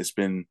facility, it's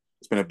been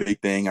a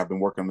big thing. I've been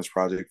working on this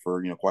project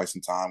for, quite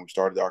some time. We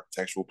started the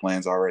architectural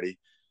plans already.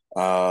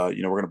 We're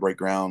going to break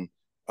ground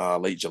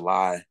late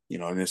July,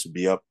 and this will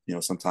be up,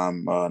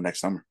 sometime next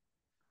summer.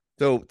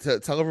 So to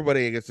tell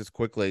everybody, I guess, just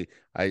quickly,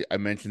 I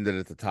mentioned it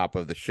at the top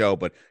of the show,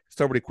 but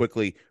start pretty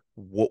quickly.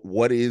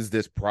 What is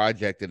this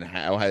project, and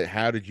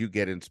how did you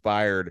get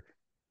inspired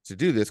to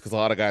do this? Because a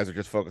lot of guys are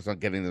just focused on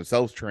getting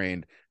themselves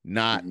trained,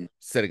 not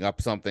setting up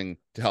something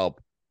to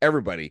help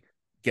everybody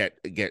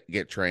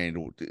get trained.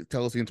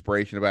 Tell us the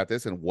inspiration about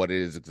this and what it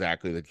is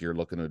exactly that you're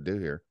looking to do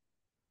here.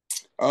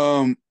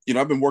 I've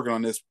been working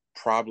on this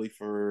probably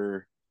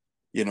for,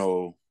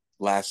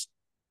 last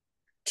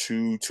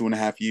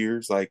 2.5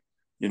 years, like,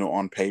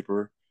 on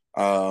paper.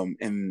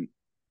 And,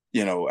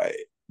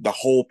 the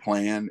whole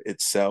plan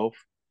itself,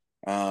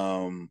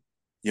 I've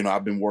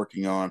been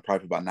working on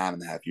probably for about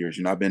 9.5 years.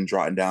 I've been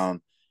jotting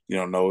down,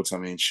 notes. I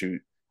mean,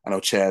 shoot, I know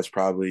Chad's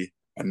probably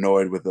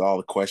annoyed with all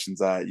the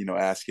questions I,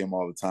 ask him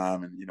all the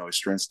time, and, his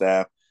strength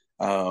staff,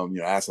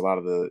 ask a lot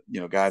of the,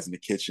 guys in the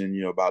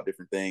kitchen, about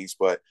different things.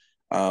 But,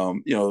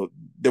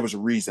 there was a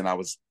reason I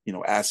was,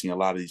 asking a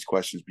lot of these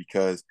questions,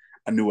 because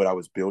I knew what I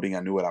was building.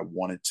 I knew what I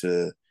wanted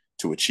to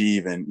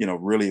achieve. And,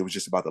 really it was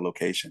just about the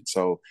location.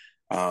 So,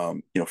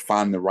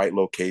 finding the right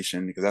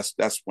location, because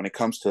that's when it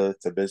comes to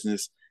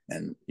business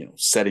and,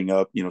 setting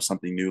up,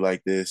 something new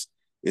like this,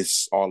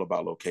 it's all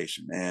about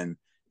location. And,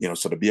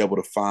 so to be able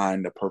to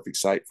find a perfect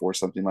site for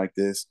something like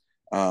this,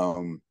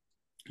 was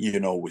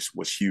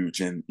huge.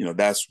 And,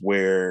 that's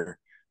where,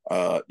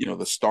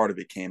 the start of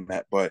it came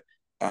at. But,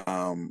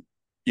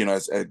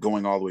 as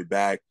going all the way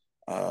back,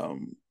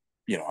 I'm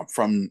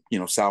from,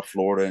 South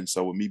Florida. And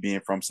so with me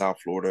being from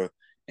South Florida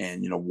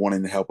and,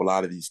 wanting to help a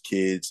lot of these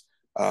kids,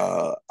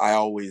 I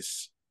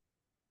always,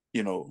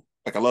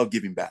 I love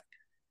giving back.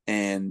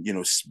 And,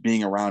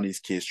 being around these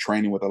kids,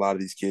 training with a lot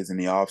of these kids in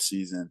the off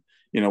season,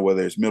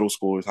 whether it's middle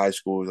schoolers, high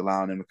schoolers,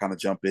 allowing them to kind of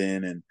jump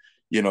in and,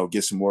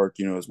 get some work,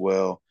 as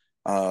well,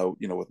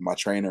 with my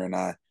trainer and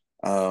I,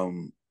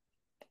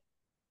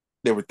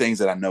 there were things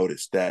that I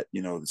noticed that,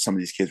 some of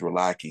these kids were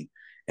lacking.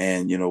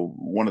 And,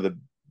 one of the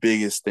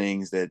biggest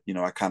things that,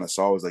 I kind of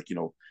saw was like,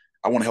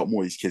 I want to help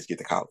more of these kids get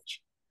to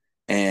college.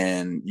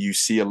 And you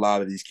see a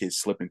lot of these kids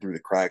slipping through the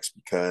cracks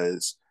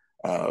because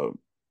uh,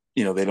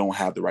 you know, they don't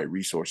have the right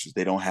resources,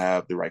 they don't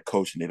have the right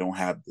coaching, they don't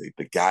have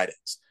the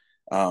guidance.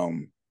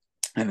 And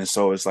then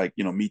so it's like,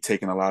 you know, me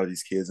taking a lot of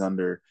these kids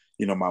under,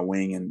 you know, my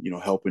wing and, you know,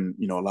 helping,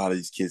 you know, a lot of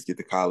these kids get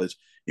to college,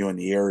 you know, in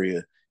the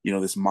area, you know,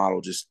 this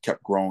model just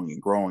kept growing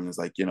and growing. It's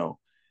like, you know,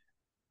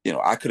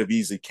 I could have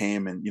easily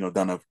came and, you know,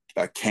 done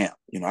a camp.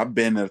 You know, I've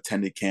been and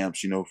attended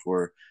camps, you know,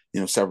 for,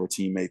 you know, several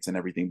teammates and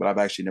everything, but I've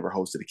actually never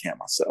hosted a camp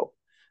myself,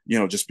 you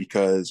know, just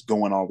because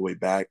going all the way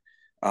back,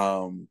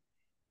 um,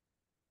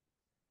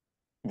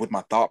 with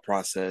my thought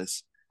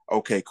process,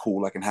 okay,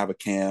 cool, I can have a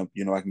camp,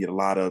 you know, I can get a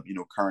lot of, you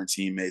know, current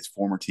teammates,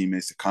 former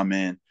teammates to come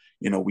in,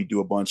 you know, we do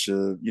a bunch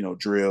of, you know,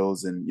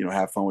 drills and, you know,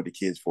 have fun with the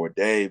kids for a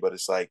day, but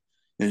it's like,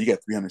 you know, you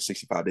got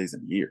 365 days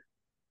in a year.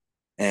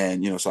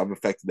 And, you know, so I've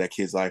affected that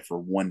kid's life for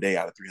one day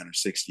out of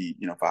 360,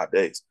 you know, 5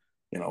 days.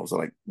 You know, so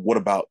like, what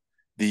about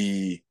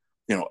the,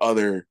 you know,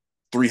 other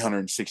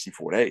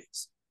 364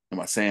 days? Am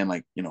I saying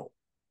like, you know,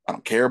 I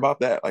don't care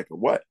about that, like, or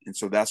what? And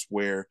so that's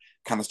where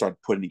kind of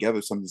started putting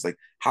together something that's like,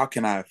 how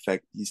can I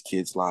affect these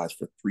kids' lives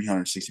for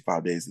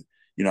 365 days,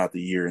 you know, out the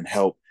year and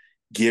help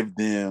give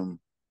them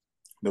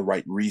the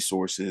right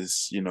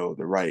resources, you know,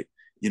 the right,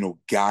 you know,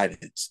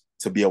 guidance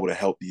to be able to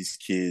help these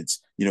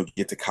kids, you know,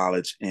 get to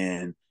college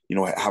and, you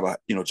know, have a,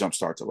 you know, jump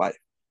start to life.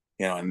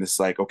 You know, and it's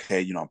like,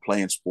 okay, you know, I'm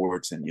playing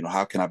sports and, you know,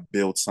 how can I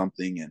build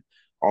something? And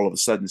all of a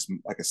sudden,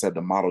 like I said,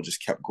 the model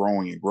just kept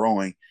growing and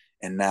growing.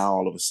 And now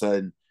all of a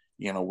sudden,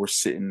 you know, we're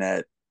sitting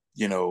at,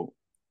 you know,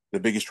 the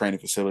biggest training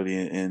facility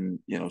in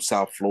you know,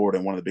 South Florida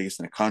and one of the biggest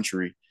in the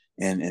country.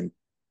 And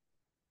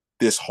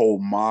this whole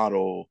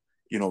model,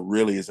 you know,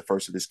 really is the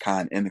first of this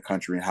kind in the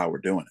country and how we're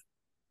doing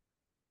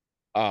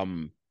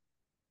it.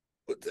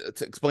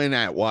 To explain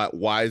that,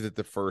 why is it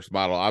the first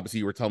model? Obviously,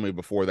 you were telling me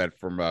before that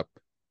from a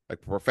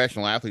like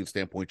professional athlete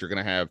standpoint, you're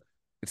going to have,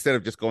 instead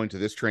of just going to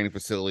this training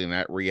facility and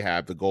that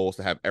rehab, the goal is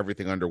to have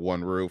everything under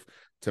one roof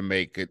to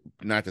make it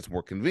not just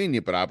more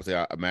convenient, but obviously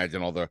I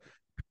imagine all the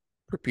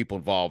people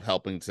involved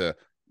helping to,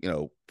 you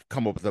know,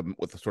 come up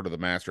with sort of the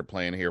master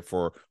plan here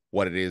for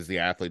what it is the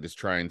athlete is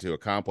trying to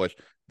accomplish.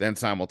 Then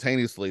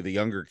simultaneously, the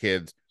younger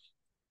kids,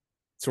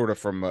 sort of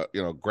from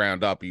you know,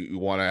 ground up, you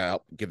want to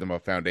help give them a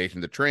foundation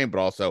to train, but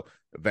also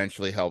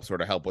eventually help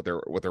with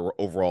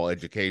their overall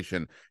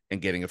education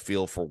and getting a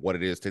feel for what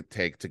it is to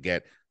take to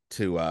get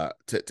to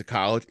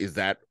college. Is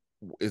that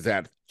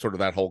sort of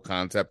that whole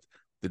concept,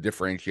 the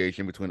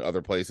differentiation between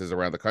other places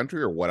around the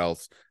country, or what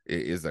else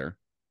is there?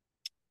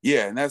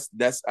 Yeah, and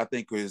that's I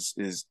think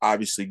is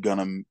obviously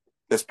gonna,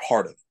 that's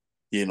part of it.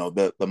 You know,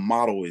 the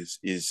model is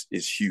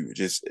huge.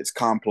 It's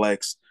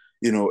complex,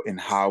 you know, in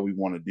how we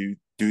want to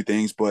do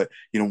things. But,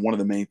 you know, one of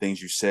the main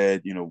things you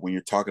said, you know, when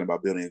you're talking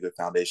about building a good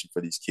foundation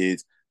for these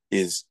kids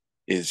is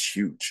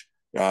huge.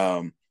 You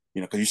know,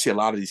 because you see a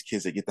lot of these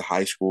kids that get to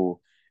high school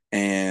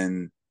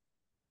and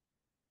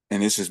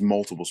this is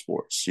multiple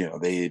sports. You know,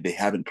 they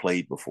haven't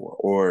played before,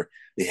 or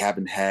they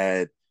haven't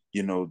had,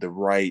 you know, the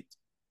right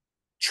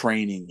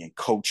training and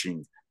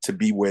coaching to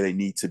be where they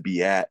need to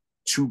be at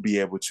to be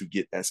able to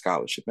get that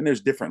scholarship. And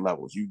there's different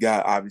levels. You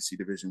got obviously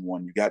Division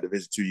 1, you got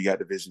Division 2, you got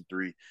Division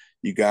 3,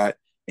 you got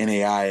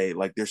NAIA.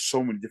 Like, there's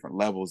so many different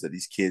levels that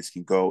these kids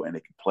can go and they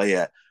can play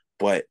at.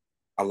 But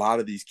a lot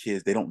of these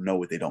kids, they don't know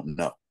what they don't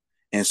know.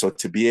 And so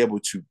to be able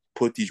to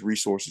put these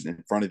resources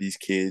in front of these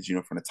kids, you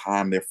know, from the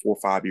time they're 4 or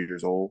 5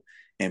 years old,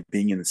 and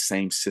being in the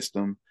same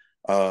system,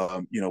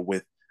 you know,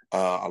 with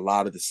a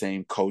lot of the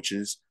same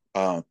coaches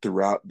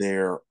throughout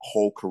their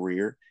whole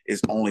career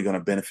is only going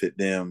to benefit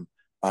them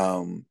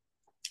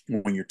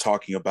when you're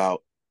talking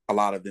about a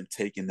lot of them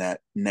taking that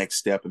next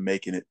step and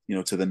making it, you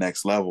know, to the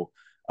next level.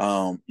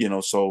 You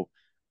know, so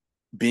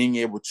being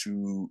able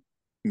to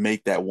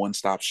make that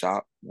one-stop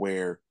shop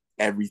where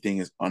everything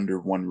is under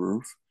one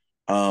roof,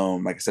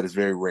 like I said, it's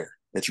very rare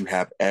that you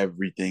have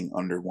everything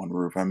under one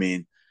roof. I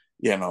mean,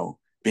 you know,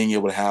 being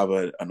able to have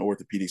an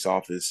orthopedics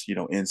office, you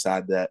know,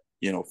 inside that,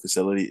 you know,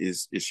 facility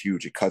is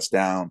huge. It cuts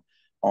down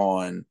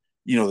on,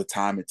 you know, the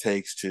time it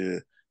takes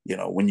to, you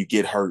know, when you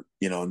get hurt,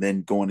 you know, and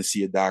then going to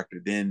see a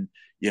doctor, then,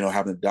 you know,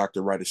 having the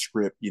doctor write a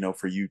script, you know,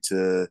 for you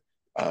to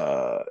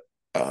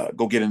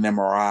go get an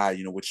MRI,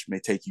 you know, which may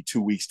take you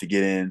 2 weeks to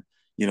get in,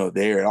 you know,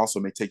 there. It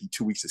also may take you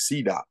 2 weeks to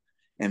see doc.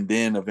 And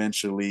then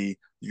eventually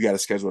you got to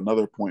schedule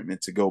another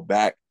appointment to go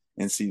back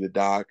and see the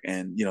doc.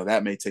 And, you know,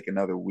 that may take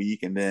another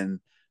week. And then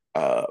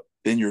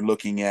you're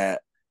looking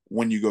at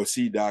when you go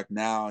see doc,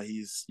 now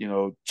he's, you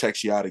know,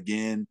 checks you out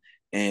again.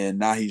 And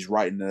now he's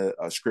writing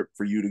a script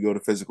for you to go to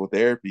physical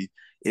therapy.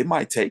 It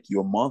might take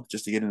you a month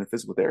just to get into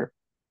physical therapy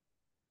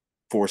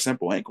for a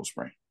simple ankle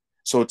sprain.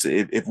 So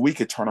if we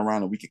could turn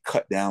around and we could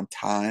cut down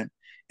time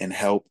and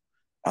help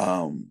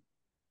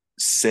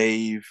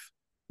save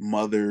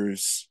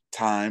mothers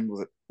time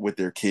with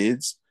their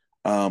kids,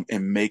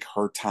 and make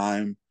her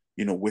time,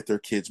 you know, with their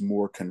kids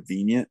more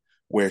convenient,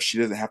 where she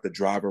doesn't have to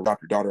drive or drop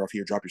your daughter off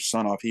here, drop your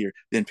son off here,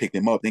 then pick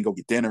them up, then go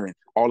get dinner and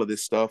all of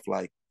this stuff.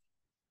 Like,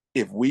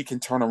 if we can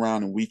turn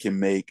around and we can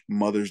make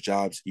mothers'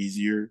 jobs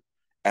easier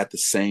at the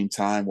same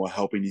time while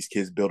helping these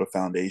kids build a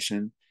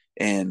foundation,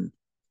 and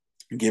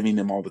giving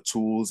them all the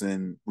tools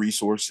and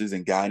resources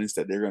and guidance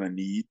that they're going to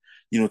need,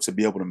 to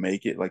be able to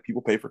make it. Like,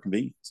 people pay for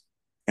convenience,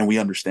 and we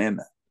understand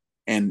that.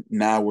 And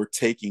now we're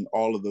taking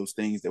all of those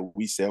things that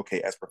we say,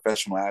 okay, as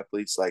professional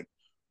athletes, like,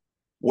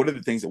 what are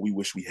the things that we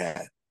wish we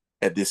had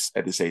at this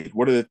age?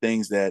 What are the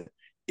things that,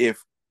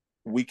 if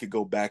we could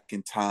go back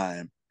in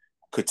time,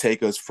 could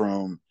take us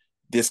from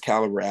this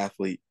caliber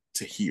athlete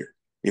to here,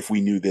 if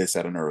we knew this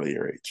at an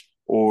earlier age?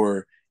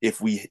 Or if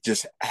we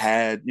just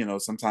had,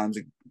 sometimes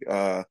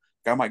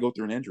guy might go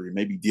through an injury,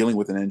 maybe dealing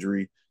with an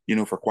injury,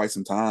 for quite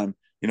some time,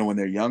 when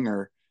they're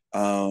younger.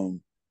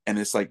 And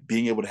it's like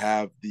being able to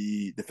have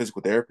the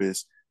physical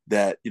therapist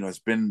that, has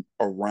been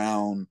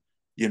around,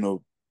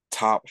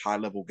 top high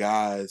level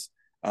guys,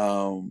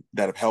 that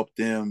have helped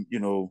them,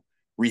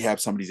 rehab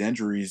some of these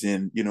injuries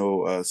in,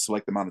 a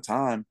select amount of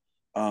time.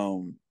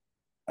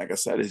 Like I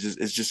said,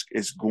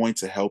 it's going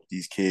to help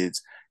these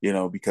kids,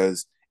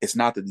 because it's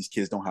not that these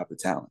kids don't have the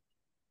talent.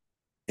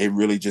 It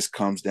really just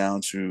comes down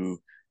to,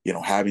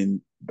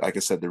 having, like I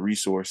said, the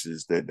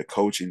resources, the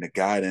coaching, the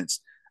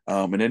guidance,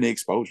 and then the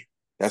exposure.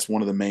 That's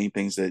one of the main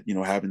things that,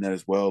 having that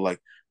as well. Like,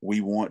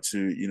 we want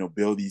to,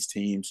 build these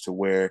teams to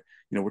where,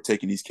 we're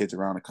taking these kids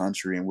around the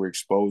country and we're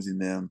exposing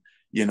them,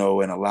 and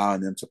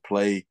allowing them to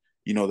play,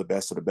 the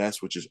best of the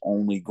best, which is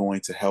only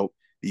going to help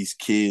these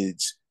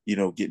kids,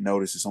 get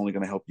noticed. It's only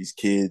going to help these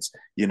kids,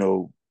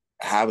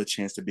 have a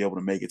chance to be able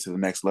to make it to the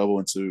next level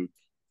and to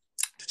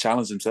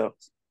challenge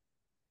themselves.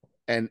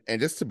 And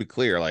just to be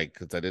clear, like,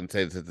 because I didn't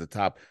say this at the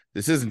top,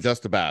 this isn't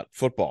just about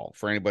football.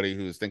 For anybody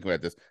who's thinking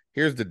about this,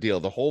 here's the deal: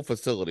 the whole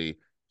facility,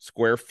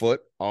 square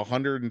foot,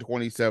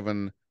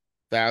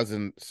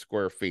 127,000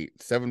 square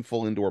feet, 7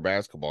 full indoor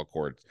basketball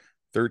courts,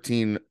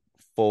 13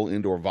 full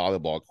indoor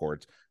volleyball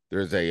courts.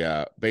 There's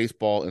a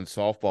baseball and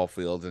softball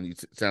fields, and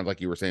it sounds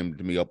like you were saying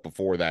to me up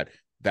before that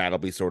that'll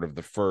be sort of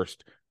the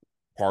first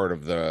part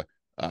of the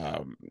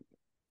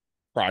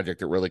project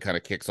that really kind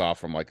of kicks off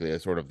from like the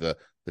sort of the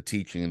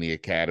teaching and the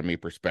academy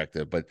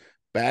perspective. But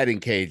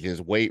batting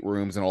cages, weight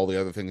rooms, and all the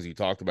other things you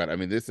talked about. I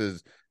mean, this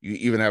is, you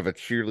even have a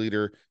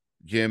cheerleader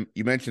gym.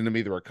 You mentioned to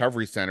me the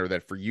recovery center,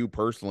 that for you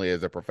personally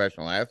as a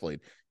professional athlete,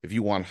 if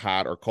you want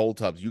hot or cold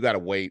tubs, you got to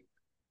wait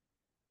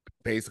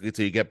basically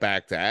till you get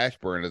back to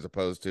Ashburn, as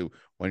opposed to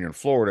when you're in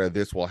Florida,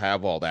 this will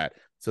have all that.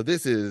 So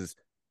this is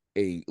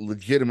a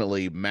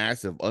legitimately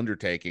massive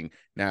undertaking.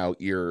 Now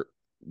you're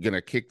going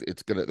to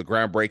the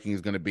groundbreaking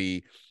is going to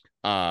be,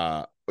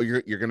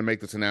 you're going to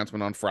make this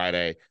announcement on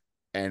Friday.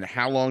 And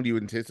how long do you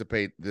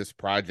anticipate this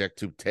project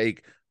to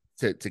take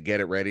to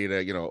get it ready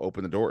to,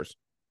 open the doors?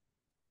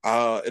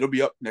 It'll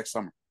be up next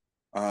summer.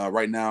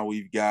 Right now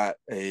we've got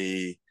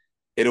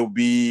it'll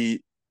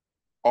be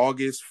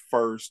August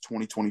 1st,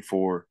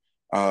 2024.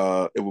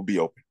 It will be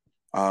open.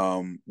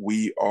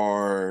 We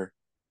are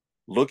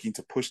looking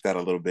to push that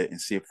a little bit and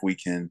see if we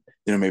can,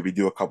 maybe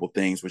do a couple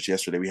things, which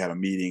yesterday we had a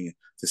meeting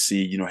to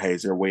see, hey,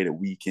 is there a way that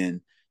we can,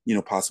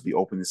 possibly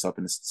open this up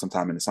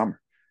sometime in the summer?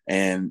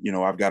 And,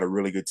 I've got a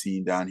really good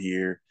team down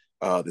here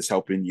that's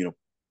helping,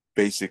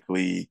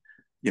 basically,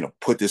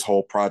 put this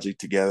whole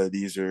project together.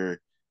 These are,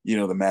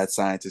 the mad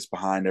scientists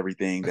behind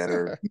everything that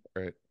are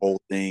right.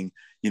 whole thing,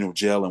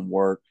 gel and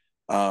work.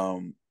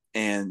 And,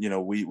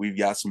 we've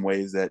got some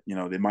ways that,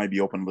 they might be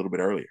open a little bit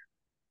earlier.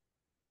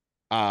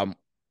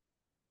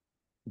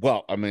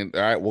 Well, I mean,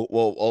 all right.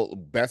 Well,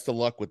 best of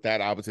luck with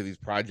that. Obviously, these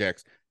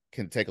projects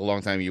can take a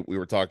long time. We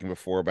were talking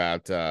before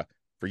about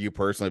for you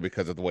personally,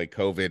 because of the way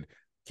COVID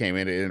came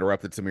in, it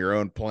interrupted some of your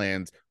own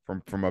plans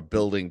from a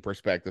building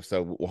perspective.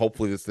 So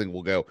hopefully this thing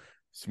will go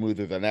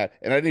smoother than that.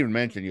 And I didn't even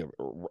mention,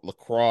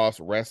 lacrosse,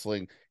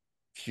 wrestling,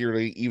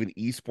 cheerleading, even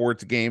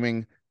esports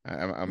gaming.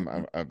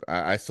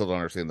 I still don't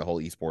understand the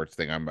whole esports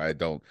thing. I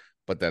don't,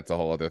 but that's a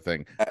whole other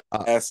thing.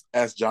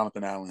 Ask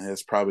Jonathan Allen.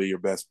 Is probably your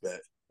best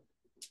bet.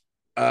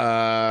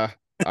 I'll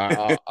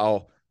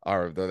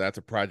that's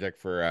a project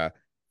for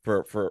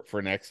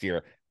next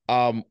year.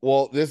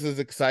 Well, this is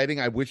exciting.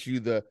 I wish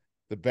you the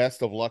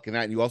best of luck in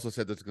that. And you also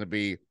said there's going to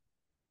be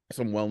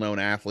some well-known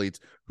athletes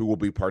who will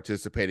be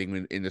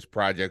participating in this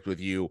project with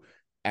you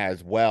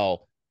as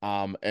well.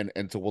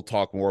 And so we'll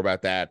talk more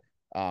about that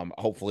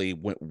hopefully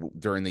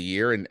during the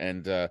year,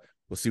 and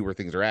we'll see where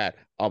things are at.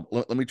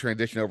 Let me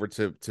transition over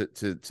to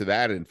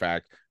that. In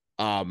fact,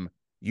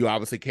 you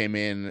obviously came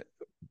in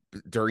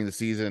during the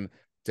season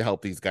to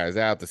help these guys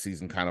out. The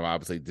season kind of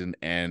obviously didn't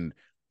end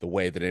the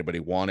way that anybody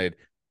wanted.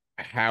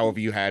 How have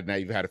you had, now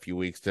you've had a few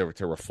weeks to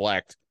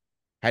reflect,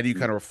 how do you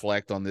kind of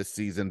reflect on this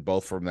season,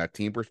 both from that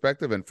team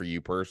perspective and for you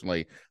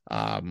personally,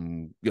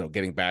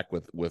 getting back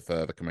with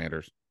the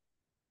Commanders?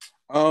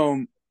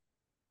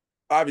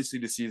 Obviously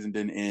the season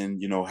didn't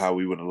end, how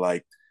we would have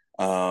liked.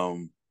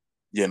 When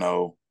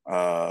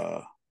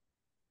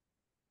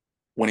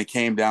it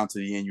came down to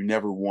the end, you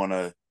never want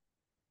to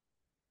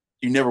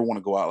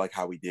go out like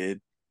how we did.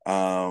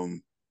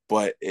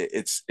 But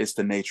it's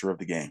the nature of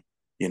the game.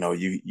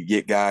 You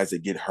get guys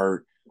that get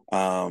hurt,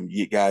 you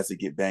get guys that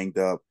get banged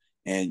up,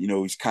 and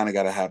he's kind of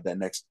got to have that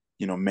next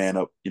man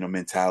up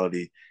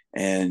mentality,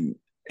 and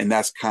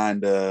that's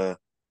kind of,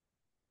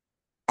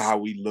 how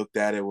we looked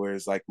at it, where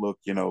it's like, look,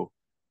 we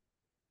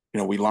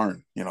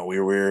learn.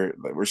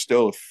 We're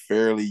still a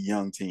fairly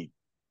young team.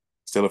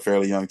 Still a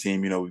fairly young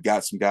team. We've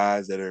got some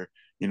guys that are,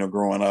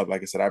 growing up.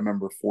 Like I said, I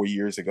remember 4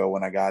 years ago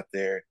when I got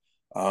there.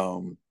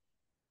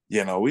 We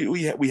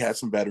had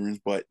some veterans,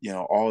 but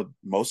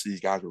most of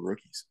these guys were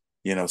rookies.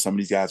 Some of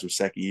these guys were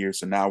second year.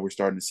 So now we're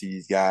starting to see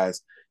these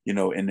guys,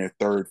 in their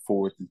third,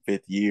 fourth, and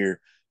fifth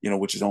year,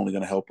 which is only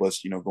going to help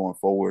us, going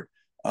forward.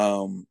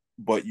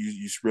 But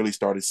you really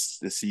started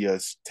to see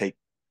us take,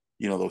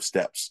 those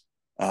steps.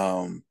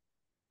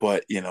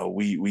 But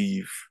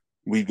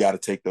we've got to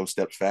take those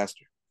steps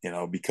faster,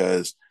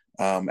 because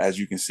as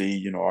you can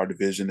see, our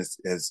division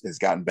has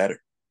gotten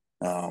better.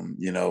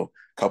 A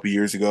couple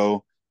years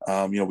ago,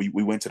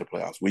 we went to the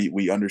playoffs.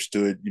 We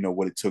understood,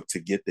 what it took to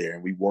get there,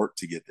 and we worked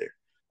to get there.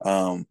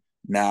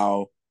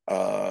 Now,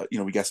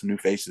 we got some new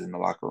faces in the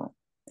locker room.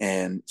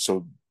 And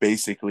so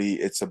basically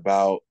it's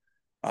about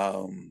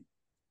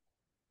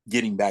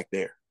getting back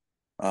there.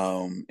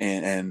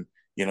 And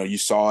you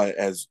saw it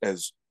as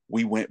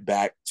we went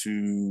back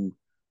to,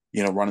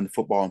 running the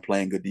football and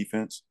playing good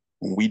defense.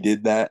 When we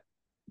did that,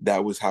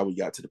 that was how we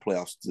got to the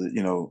playoffs,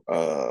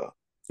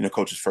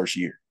 coach's first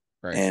year.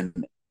 Right.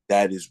 And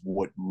that is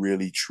what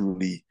really,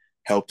 truly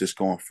helped us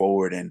going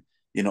forward. And,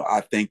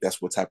 I think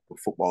that's what type of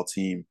football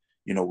team,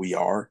 we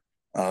are.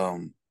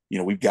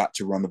 We've got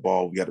to run the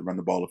ball. We got to run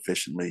the ball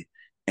efficiently.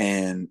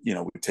 And,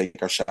 we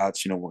take our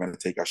shots, we're going to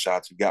take our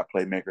shots. We've got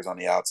playmakers on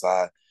the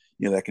outside,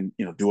 that can,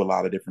 do a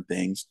lot of different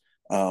things.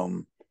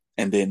 And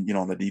then,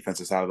 on the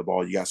defensive side of the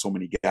ball, you got so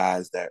many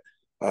guys that,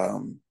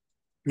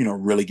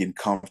 really getting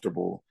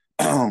comfortable,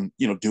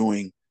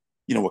 doing,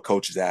 what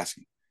coach is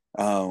asking.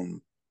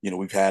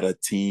 We've had a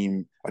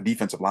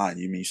defensive line.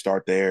 You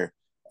start there,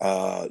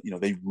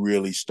 they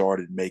really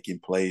started making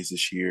plays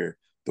this year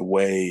the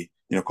way,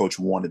 coach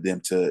wanted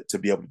them to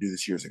be able to do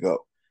this years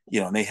ago,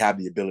 and they have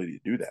the ability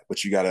to do that.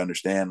 But you got to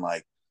understand,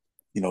 like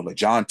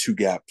John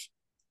two-gapped,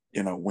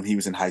 when he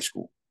was in high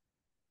school,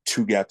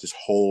 two-gapped his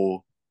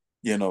whole,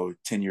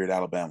 tenure at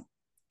Alabama,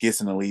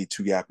 gets in the lead,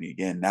 two-gapping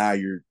again. Now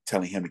you're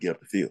telling him to get up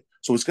the field.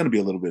 So it's going to be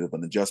a little bit of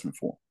an adjustment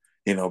for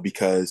him,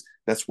 because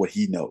that's what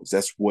he knows.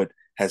 That's what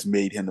has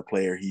made him the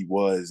player he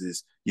was,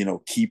 is,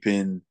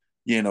 keeping,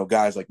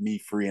 guys like me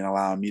free and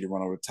allowing me to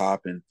run over the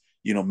top and,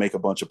 make a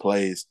bunch of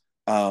plays.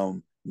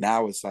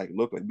 Now it's like,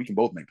 look, like we can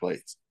both make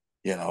plays,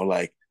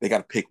 like they got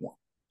to pick one.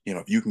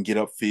 If you can get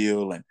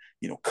upfield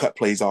and, cut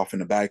plays off in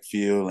the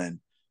backfield and,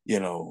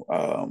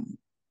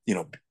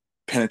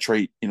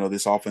 penetrate,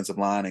 this offensive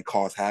line and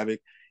cause havoc,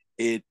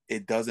 it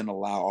doesn't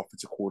allow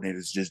offensive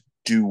coordinators to just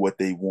do what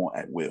they want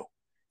at will.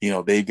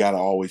 They've got to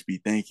always be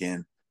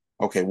thinking,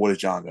 okay, what is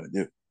John going to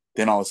do?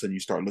 Then all of a sudden you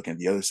start looking at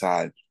the other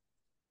side,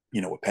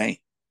 with Payne.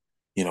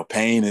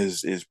 Payne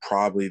is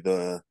probably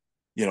the,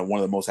 one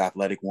of the most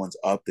athletic ones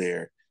up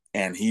there.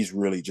 And he's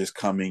really just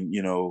coming,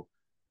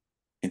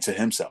 into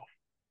himself.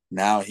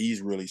 Now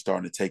he's really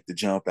starting to take the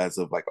jump as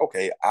of like,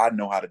 okay, I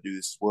know how to do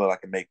this as well. I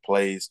can make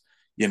plays,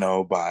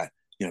 by,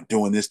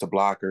 doing this to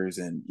blockers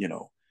and,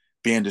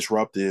 being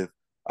disruptive.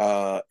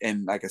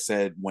 And like I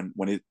said,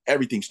 when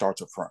everything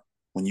starts up front,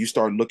 when you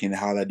start looking at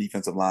how that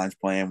defensive line's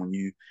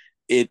playing,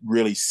 it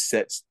really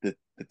sets the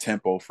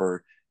tempo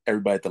for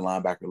everybody at the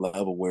linebacker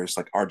level, where it's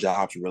like our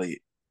jobs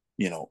really,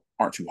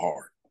 aren't too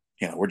hard.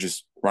 We're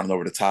just running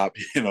over the top,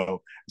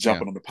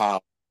 jumping on the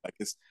pile. Like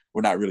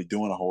we're not really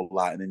doing a whole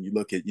lot. And then you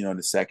look at, in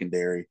the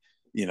secondary,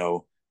 we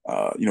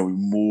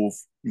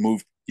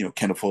moved,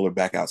 Kendall Fuller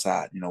back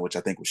outside, which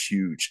I think was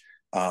huge.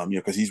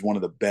 Because he's one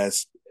of the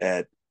best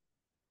at.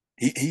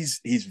 He's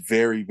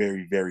very,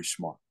 very, very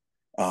smart.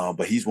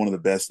 But he's one of the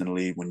best in the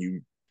league when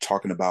you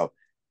talking about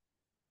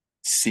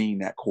seeing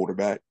that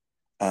quarterback.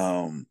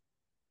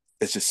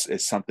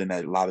 It's something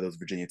that a lot of those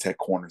Virginia Tech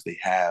corners they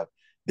have.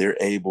 They're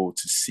able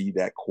to see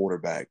that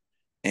quarterback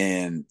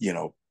and,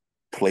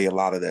 play a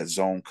lot of that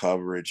zone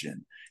coverage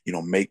and,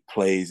 make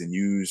plays and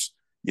use,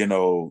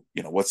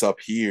 what's up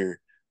here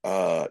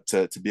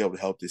to be able to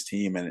help this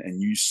team.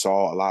 And you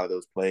saw a lot of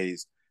those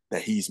plays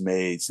that he's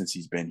made since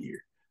he's been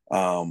here,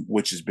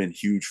 which has been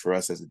huge for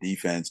us as a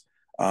defense.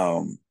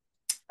 And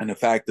the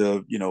fact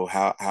of,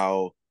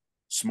 how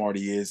smart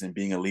he is and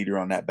being a leader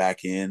on that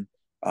back end.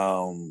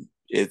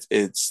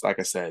 It's like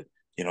I said,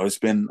 it's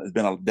been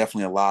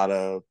definitely a lot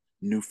of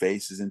new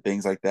faces and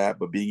things like that,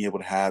 but being able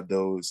to have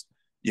those,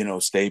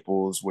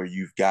 staples where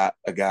you've got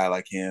a guy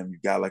like him,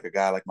 you've got like a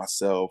guy like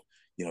myself,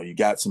 you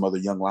got some other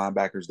young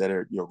linebackers that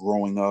are,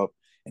 growing up,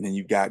 and then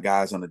you've got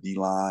guys on the D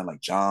line like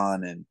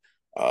John and,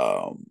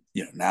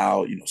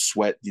 now,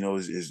 Sweat,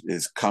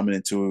 is coming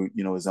into,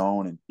 his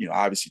own, and,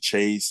 obviously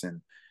Chase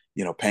and,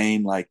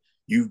 Payne, like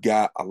you've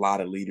got a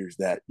lot of leaders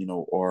that,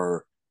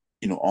 are,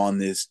 on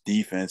this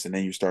defense. And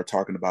then you start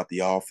talking about the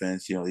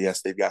offense,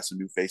 yes, they've got some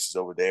new faces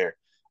over there.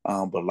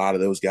 But a lot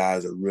of those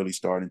guys are really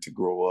starting to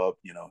grow up.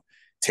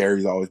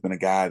 Terry's always been a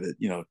guy that,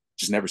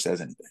 just never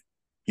says anything.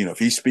 If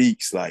he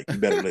speaks, like, you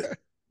better listen.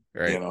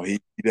 Right.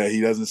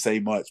 He doesn't say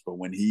much, but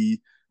when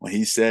he when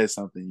he says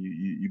something,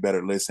 you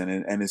better listen.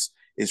 And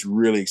it's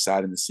really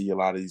exciting to see a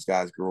lot of these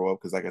guys grow up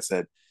because, like I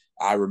said,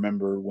 I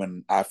remember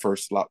when I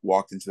first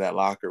walked into that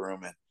locker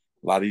room, and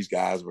a lot of these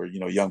guys were,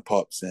 young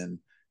pups and,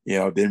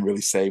 didn't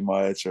really say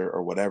much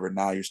or whatever.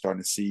 Now you're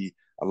starting to see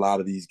a lot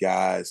of these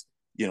guys,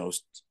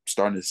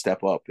 starting to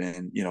step up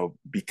and,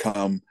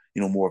 become,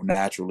 more of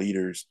natural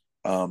leaders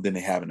than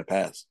they have in the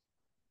past.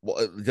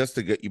 Well, just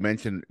to get, you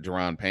mentioned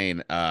Daron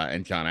Payne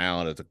and John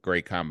Allen is a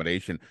great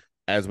combination.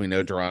 As we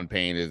know, Daron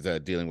Payne is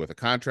dealing with a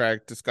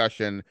contract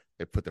discussion.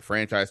 They put the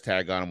franchise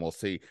tag on him. We'll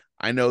see.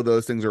 I know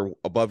those things are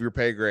above your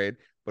pay grade,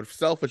 but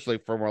selfishly,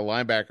 from a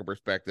linebacker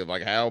perspective,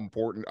 like how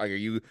important are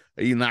you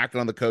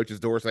knocking on the coach's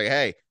door, saying,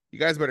 "Hey, you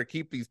guys better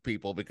keep these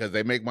people because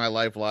they make my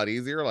life a lot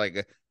easier."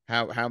 Like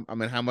how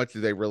much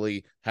do they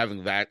really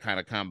having that kind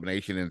of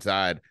combination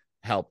inside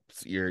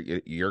helps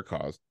your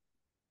cause?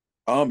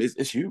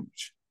 It's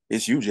huge.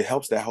 It's huge. It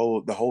helps the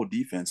whole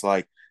defense.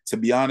 Like, to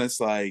be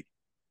honest, like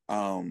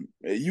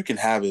you can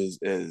have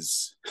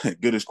as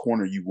good as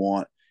corner you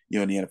want,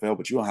 in the NFL,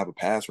 but you don't have a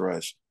pass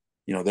rush.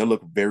 They'll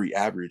look very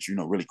average,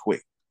 really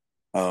quick.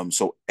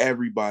 So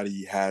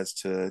everybody has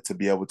to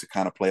be able to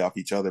kind of play off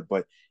each other,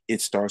 but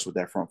it starts with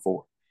that front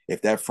four.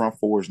 If that front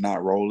four is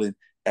not rolling,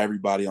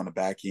 everybody on the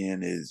back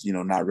end is,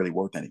 not really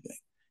worth anything.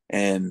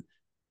 And,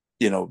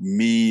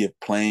 me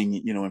playing,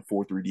 in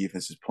 4-3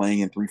 defenses, playing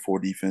in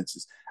 3-4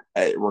 defenses,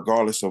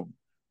 regardless of,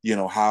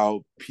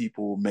 how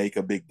people make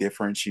a big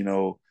difference,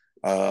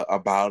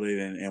 about it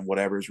and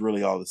whatever, it's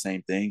really all the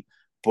same thing.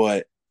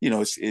 But,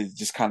 it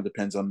just kind of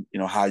depends on,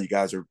 how you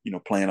guys are,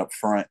 playing up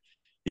front,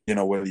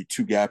 whether you're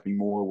two gapping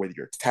more, whether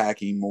you're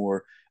attacking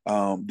more.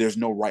 There's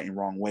no right and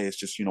wrong way. It's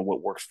just,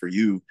 what works for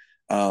you.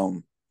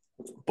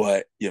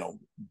 But,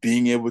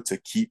 being able to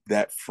keep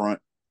that front,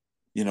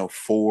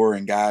 four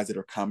and guys that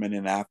are coming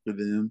in after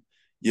them,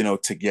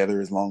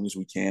 together as long as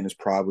we can is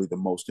probably the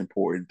most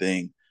important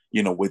thing,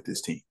 with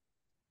this team,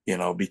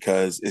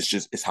 because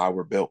it's how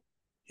we're built.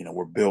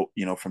 We're built,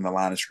 from the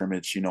line of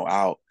scrimmage,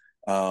 out.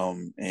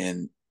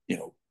 And,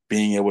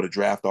 being able to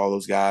draft all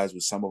those guys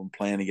with some of them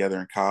playing together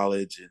in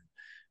college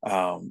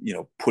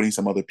and, putting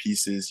some other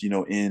pieces,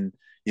 in,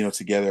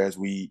 together as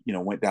we,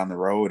 went down the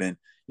road. And,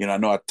 I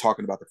know I'm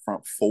talking about the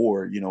front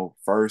four,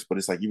 first, but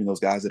it's like even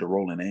those guys that are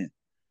rolling in,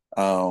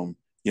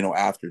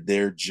 after,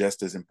 they're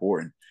just as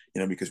important,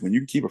 because when you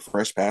can keep a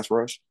fresh pass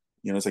rush,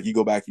 it's like you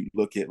go back, you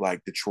look at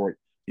like Detroit,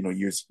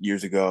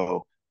 years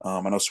ago.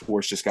 I know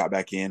Schwartz just got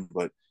back in,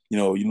 but,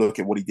 you look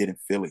at what he did in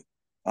Philly.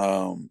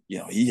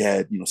 He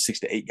had, 6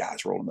 to 8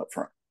 guys rolling up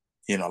front.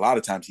 A lot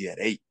of times he had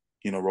 8,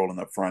 rolling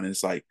up front. And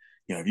it's like,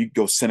 if you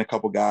go send a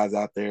couple guys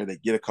out there, they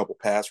get a couple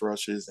pass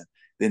rushes, and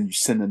then you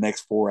send the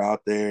next 4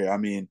 out there. I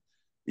mean,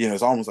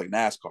 it's almost like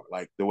NASCAR,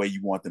 like the way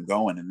you want them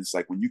going. And it's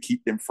like when you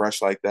keep them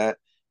fresh like that,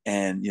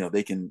 and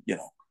they can,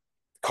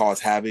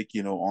 cause havoc,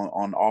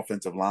 on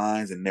offensive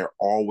lines, and they're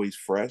always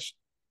fresh,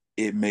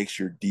 it makes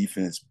your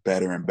defense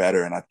better and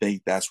better. And I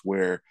think that's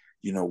where,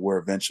 we're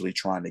eventually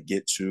trying to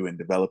get to, and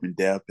developing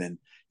depth and,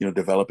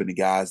 developing the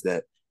guys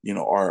that,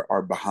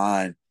 are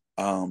behind,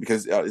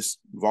 because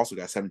we've also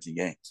got 17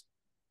 games,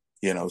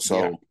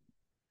 so yeah,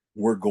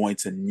 we're going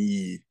to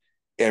need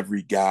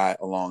every guy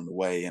along the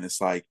way. And it's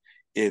like,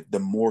 if the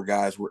more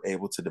guys we're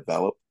able to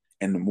develop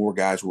and the more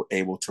guys we're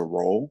able to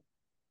roll,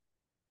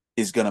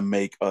 is going to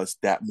make us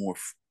that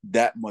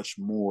much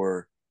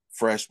more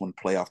fresh when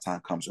playoff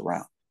time comes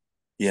around.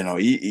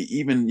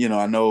 Even,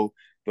 I know,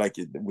 like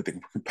with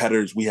the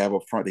competitors we have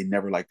up front, they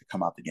never like to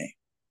come out the game.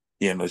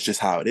 It's just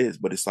how it is.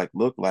 But it's like,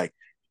 look, like,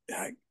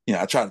 I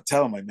try to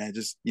tell them, like, man,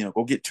 just,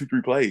 go get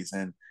 2-3 plays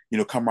and,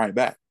 come right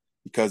back.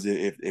 Because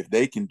if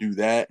they can do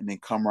that and then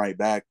come right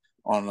back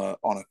on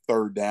a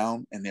third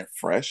down and they're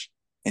fresh,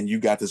 and you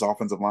got this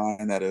offensive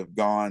line that have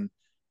gone,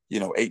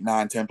 8,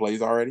 9, 10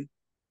 plays already,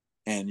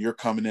 and you're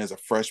coming in as a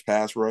fresh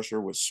pass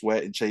rusher with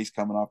Sweat and Chase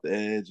coming off the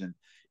edge, and,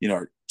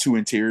 2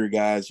 interior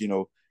guys,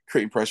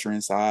 creating pressure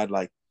inside,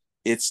 like,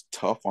 it's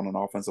tough on an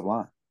offensive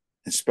line,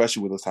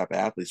 especially with those type of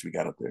athletes we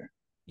got up there.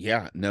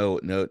 Yeah, no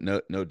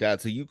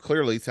doubt. So you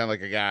clearly sound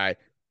like a guy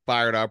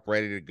fired up,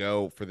 ready to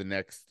go for the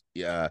next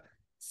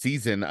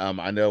season.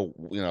 I know,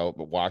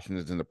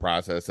 Washington's in the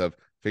process of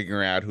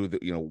figuring out who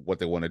what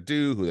they want to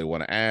do, who they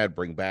want to add,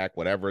 bring back,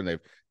 whatever. And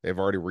they've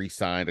already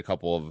re-signed a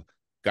couple of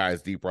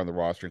guys deeper on the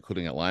roster,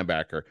 including at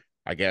linebacker.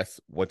 I guess,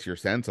 what's your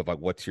sense of like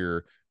what's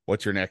your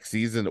next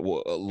season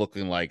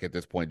looking like at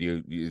this point?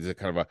 Is it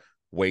kind of a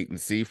wait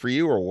and see for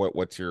you, or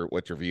what's your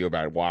view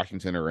about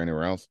Washington or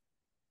anywhere else?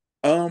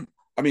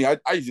 I mean,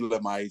 I usually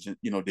let my agent,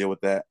 deal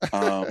with that.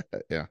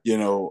 Yeah.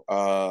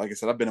 Like I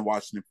said, I've been in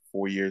Washington for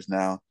 4 years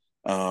now.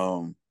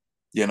 And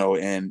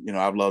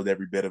I've loved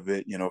every bit of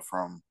it,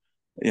 from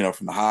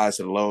the highs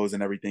to the lows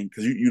and everything,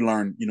 because you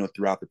learn,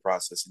 throughout the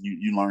process, and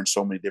you learn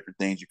so many different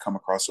things. You come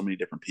across so many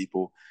different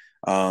people.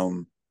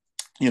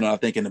 I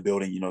think in the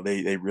building,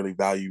 they really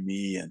value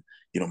me and,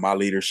 my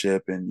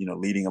leadership and,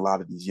 leading a lot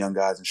of these young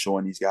guys and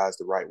showing these guys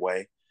the right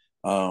way.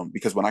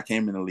 Because when I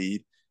came in the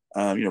lead,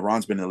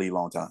 Ron's been in the lead a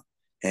long time.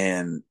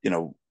 And,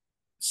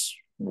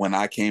 when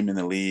I came in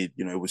the league,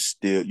 you know,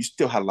 you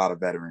still had a lot of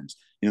veterans.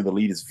 You know, the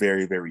league is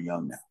very, very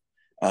young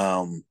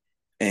now.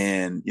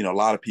 And, you know, a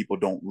lot of people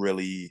don't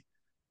really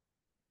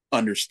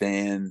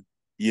understand,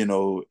 you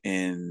know,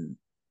 and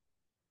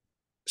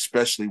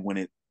especially when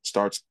it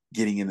starts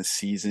getting in the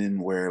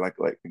season where like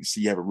you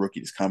see you have a rookie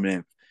that's coming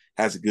in,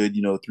 has a good,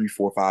 you know, 3,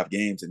 4, 5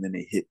 games, and then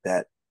they hit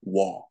that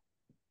wall,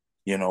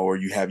 you know, or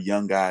you have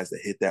young guys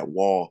that hit that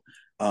wall.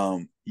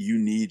 You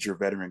need your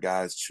veteran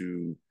guys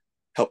to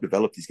help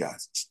develop these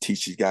guys,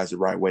 teach these guys the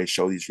right way,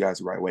 show these guys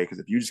the right way. Because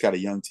if you just got a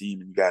young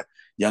team and you got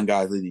young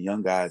guys leading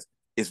young guys,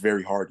 it's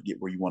very hard to get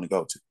where you want to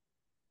go to.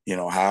 You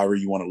know, however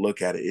you want to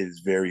look at it, it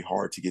is very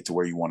hard to get to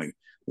where you want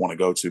to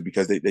go to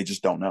because they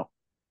just don't know.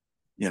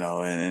 You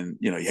know, and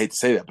you know, you hate to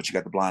say that, but you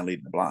got the blind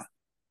leading the blind.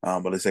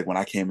 But it's like when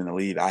I came in the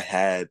lead, I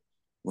had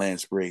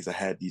Lance Briggs, I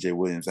had DJ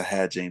Williams, I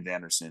had James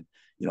Anderson,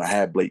 you know, I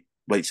had Blake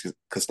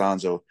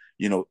Costanzo,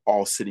 you know,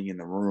 all sitting in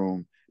the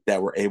room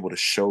that were able to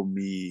show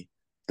me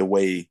the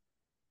way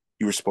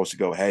you were supposed to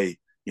go. Hey,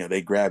 you know,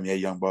 they grabbed me, hey,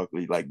 Young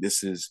Buckley, like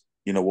this is,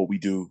 you know, what we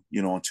do,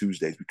 you know, on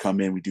Tuesdays. We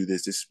come in, we do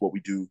this. This is what we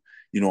do,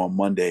 you know, on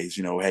Mondays.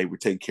 You know, hey, we're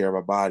taking care of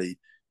our body.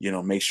 You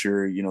know, make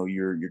sure, you know,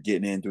 you're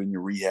getting in, doing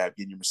your rehab,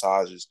 getting your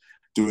massages,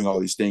 doing all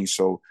these things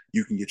so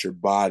you can get your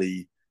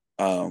body,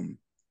 you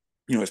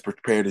know, as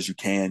prepared as you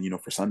can, you know,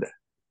 for Sunday.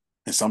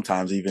 And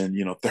sometimes even,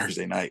 you know,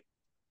 Thursday night.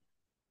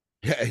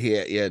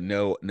 Yeah.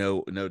 No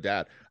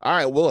doubt. All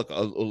right. Well, look,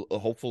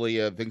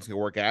 hopefully things can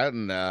work out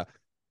and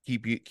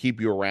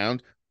keep you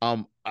around.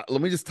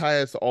 Let me just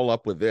tie us all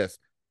up with this.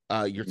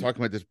 You're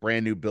talking about this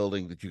brand new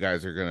building that you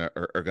guys are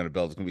gonna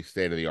build. It's gonna be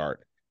state of the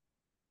art.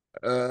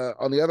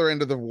 On the other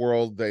end of the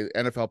world, the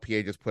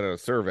NFLPA just put out a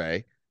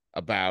survey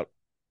about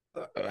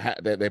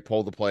they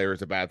polled the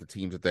players about the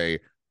teams that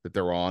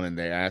they're on, and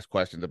they asked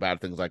questions about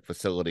things like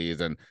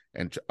facilities and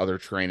other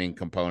training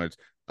components.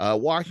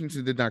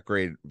 Washington did not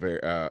grade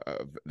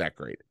that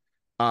great.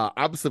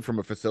 Obviously, from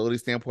a facility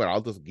standpoint,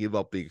 I'll just give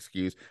up the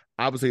excuse.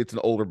 Obviously, it's an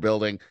older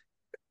building.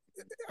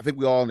 I think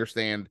we all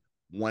understand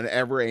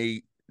whenever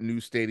a new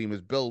stadium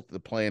is built, the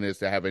plan is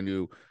to have a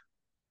new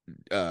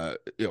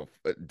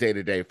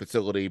day-to-day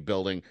facility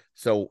building.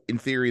 So in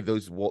theory,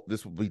 this will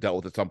be dealt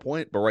with at some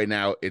point, but right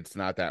now it's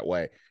not that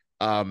way.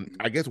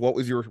 I guess what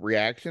was your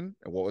reaction,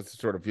 and what was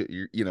sort of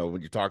you know,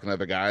 when you're talking to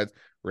other guys,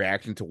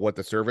 reaction to what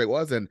the survey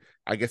was? And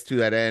I guess to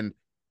that end,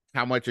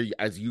 how much are you,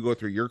 as you go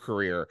through your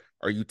career,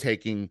 are you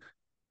taking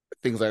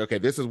things like, okay,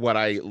 this is what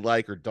I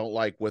like or don't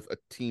like with a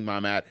team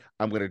I'm at,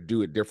 I'm going to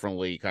do it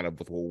differently, kind of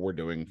with what we're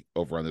doing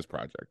over on this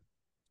project?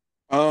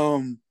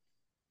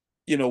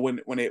 You know, when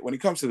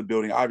it comes to the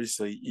building,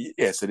 obviously,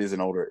 yes, it is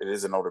an older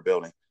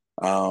building.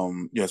 You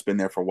know, it's been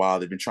there for a while.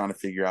 They've been trying to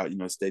figure out, you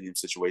know, stadium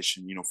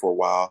situation, you know, for a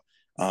while.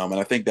 And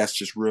I think that's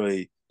just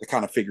really the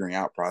kind of figuring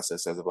out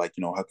process as of like,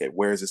 you know, okay,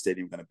 where is the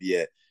stadium going to be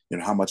at? You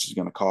know, how much is it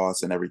going to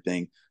cost and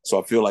everything.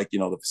 So I feel like, you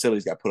know, the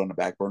facilities got put on the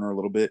back burner a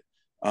little bit.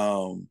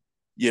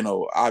 You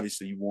know,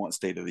 obviously you want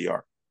state of the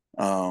art.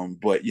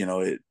 But, you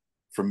know,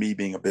 for me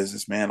being a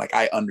businessman, like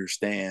I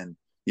understand,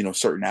 you know,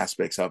 certain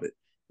aspects of it.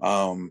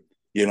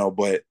 You know,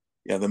 but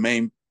yeah, the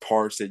main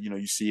parts that, you know,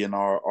 you see in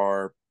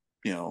our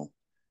you know,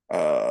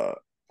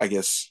 I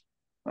guess,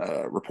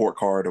 report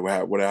card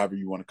or whatever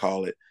you want to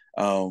call it,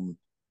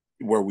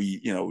 where we,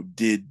 you know,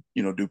 did,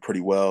 you know, do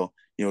pretty well,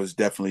 you know, is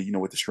definitely, you know,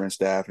 with the strength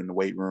staff and the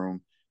weight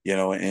room, you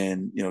know,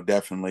 and, you know,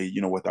 definitely,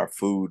 you know, with our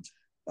food.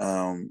 You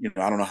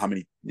know, I don't know how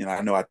many, you know,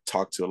 I know I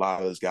talked to a lot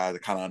of those guys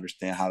that kind of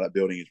understand how that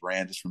building is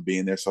ran just from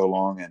being there so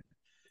long and,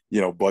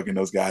 you know, bugging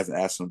those guys and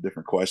asking them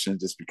different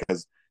questions just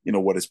because, you know,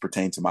 what is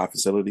pertained to my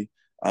facility.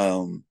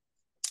 You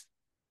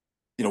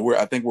know,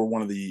 I think we're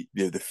one of the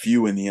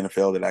few in the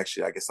NFL that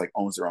actually, I guess, like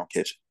owns their own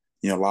kitchen.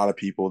 You know, a lot of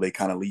people, they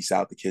kind of lease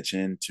out the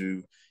kitchen to,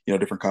 you know,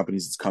 different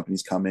companies. As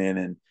companies come in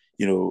and,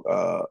 you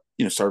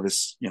know,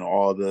 service, you know,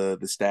 all the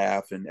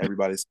staff and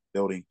everybody's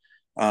building.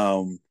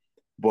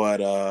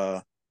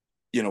 But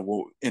you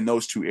know, in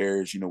those two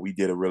areas, you know, we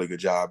did a really good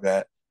job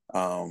at,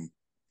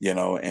 you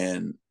know,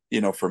 and,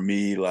 you know, for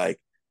me, like,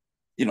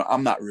 you know,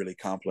 I'm not really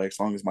complex as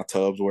long as my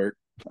tubs work.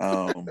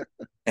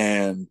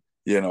 And,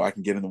 you know, I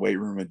can get in the weight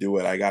room and do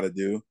what I got to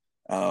do.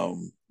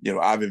 You know,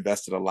 I've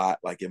invested a lot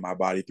like in my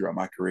body throughout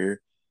my career.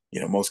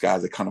 You know, most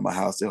guys that come to my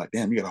house, they're like,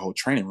 damn, you got a whole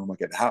training room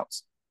like at the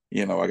house.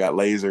 You know, I got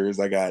lasers,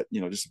 I got,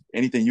 you know, just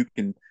anything you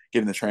can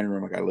get in the training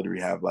room, like I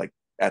literally have like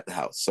at the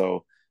house.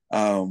 So,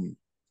 and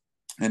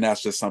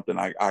that's just something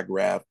I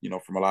grabbed, you know,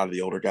 from a lot of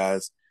the older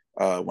guys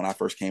when I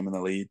first came in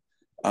the league.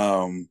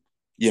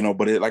 You know,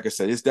 but like I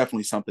said, it's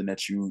definitely something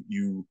that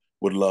you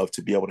would love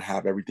to be able to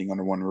have everything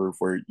under one roof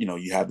where, you know,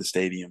 you have the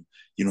stadium,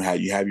 you know, how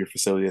you have your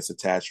facility that's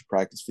attached, your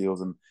practice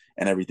fields and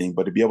everything,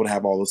 but to be able to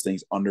have all those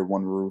things under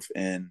one roof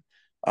and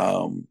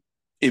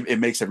it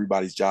makes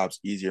everybody's jobs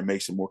easier,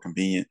 makes it more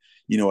convenient,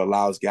 you know,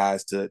 allows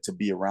guys to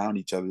be around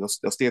each other.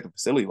 They'll stay at the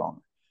facility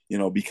longer, you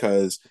know,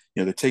 because,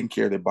 you know, they're taking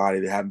care of their body,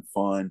 they're having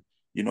fun,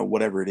 you know,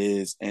 whatever it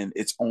is. And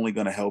it's only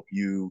going to help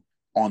you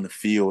on the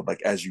field,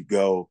 like as you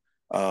go,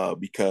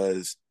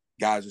 because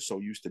guys are so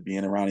used to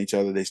being around each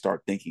other, they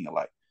start thinking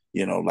alike.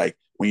 Like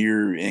when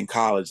you're in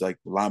college, like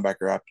the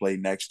linebacker I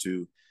played next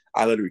to,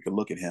 I literally could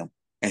look at him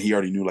and he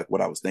already knew like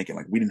what I was thinking.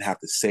 Like we didn't have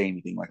to say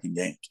anything like in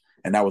games.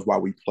 And that was why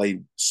we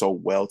played so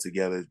well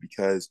together, is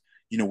because,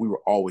 we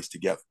were always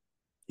together.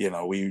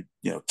 We,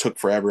 took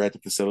forever at the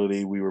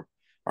facility.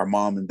 Our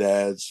mom and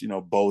dads,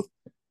 both,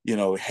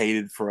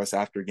 hated for us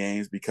after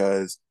games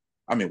because,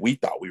 we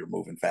thought we were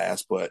moving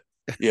fast, but,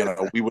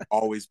 we would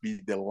always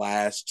be the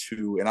last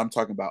two. And I'm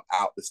talking about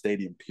out the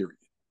stadium, period.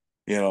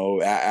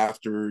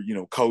 After,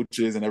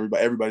 coaches and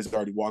everybody's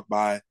already walked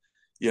by,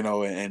 then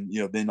all of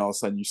a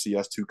sudden you see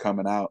us two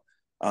coming out.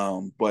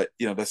 But,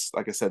 that's,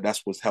 like I said,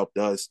 that's what's helped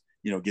us,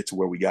 get to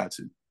where we got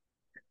to.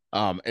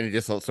 And it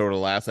just sort of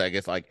lastly, I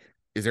guess, like,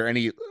 is there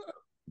any,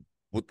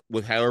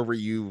 with however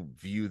you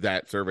view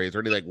that survey, is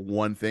there any like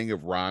one thing if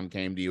Ron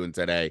came to you and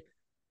said, hey,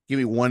 give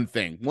me one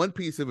thing, one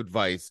piece of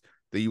advice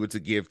that you would to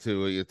give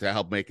to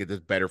help make it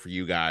just better for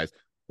you guys,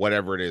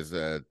 whatever it is,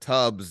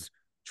 tubs,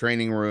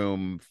 training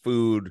room,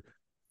 food,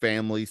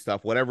 family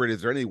stuff, whatever it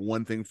is, there any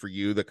one thing for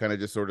you that kind of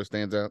just sort of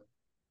stands out?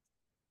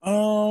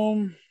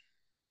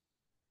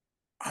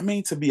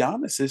 To be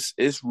honest,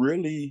 it's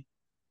really,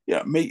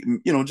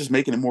 just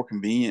making it more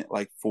convenient,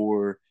 like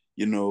for,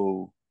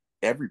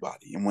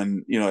 everybody. And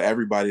when,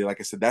 everybody, like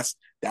I said,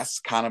 that's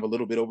kind of a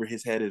little bit over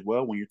his head as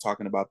well. When you're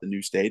talking about the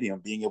new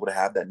stadium, being able to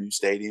have that new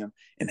stadium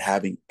and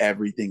having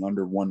everything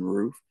under one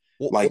roof.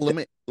 Well, let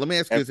me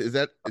ask you this: is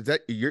that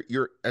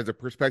you're as a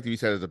perspective, you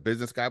said as a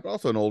business guy, but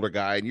also an older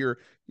guy, and you're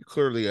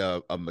clearly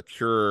a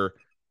mature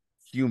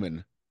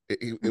human.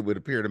 It would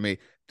appear to me.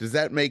 Does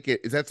that make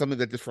it? Is that something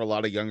that just for a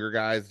lot of younger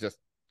guys,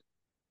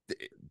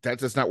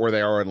 that's just not where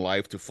they are in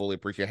life to fully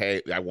appreciate?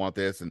 Hey, I want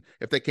this, and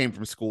if they came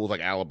from schools like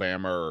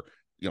Alabama or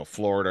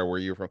Florida, where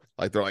you're from,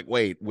 like they're like,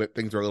 wait,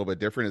 things are a little bit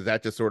different. Is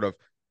that just sort of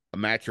a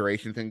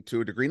maturation thing to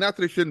a degree? Not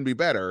that it shouldn't be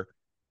better,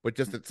 but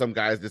just that some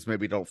guys just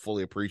maybe don't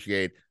fully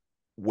appreciate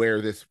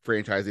where this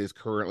franchise is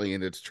currently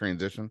in its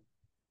transition.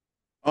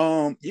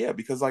 Yeah,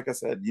 because like I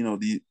said,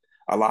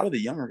 a lot of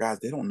the younger guys,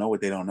 they don't know what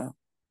they don't know.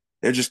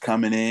 They're just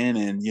coming in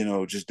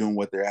and, just doing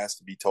what they're asked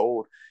to be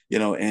told,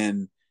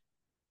 and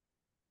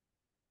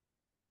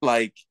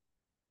like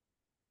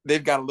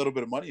they've got a little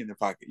bit of money in their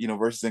pocket,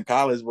 versus in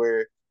college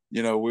where,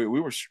 we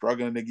were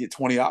struggling to get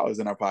 $20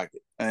 in our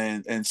pocket.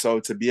 And so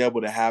to be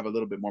able to have a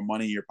little bit more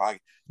money in your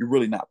pocket, you're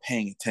really not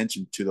paying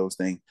attention to those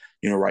things,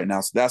 right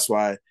now. So that's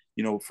why,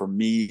 for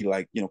me,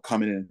 like,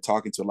 coming in and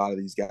talking to a lot of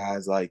these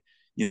guys, like,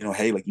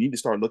 hey, like you need to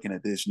start looking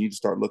at this, you need to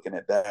start looking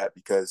at that,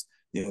 because,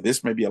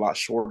 this may be a lot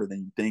shorter than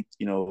you think,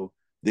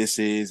 this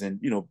is, and,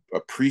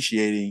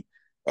 appreciating,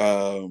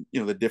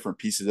 the different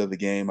pieces of the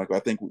game. Like, I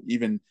think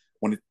even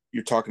when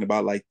you're talking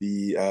about like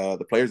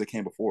the players that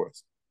came before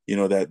us,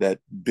 that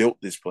built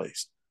this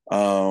place,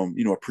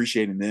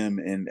 appreciating them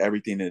and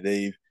everything that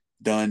they've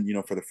done,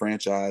 for the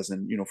franchise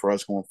and, for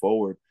us going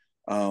forward.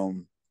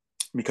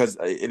 Because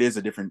it is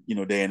a different,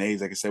 day and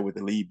age, like I said, with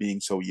the league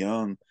being so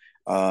young,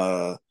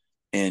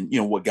 and,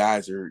 what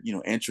guys are,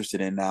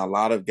 interested in now. A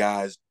lot of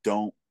guys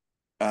don't,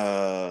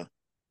 they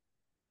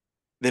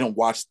don't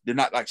watch, they're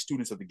not like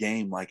students of the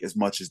game, like as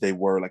much as they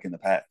were like in the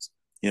past.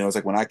 It's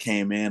like when I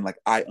came in, like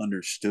I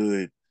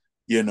understood,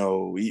 I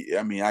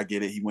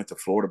get it. He went to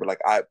Florida, but like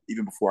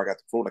even before I got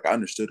to Florida, like I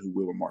understood who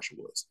Wilbur Marshall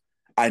was.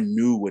 I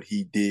knew what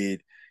he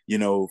did,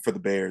 for the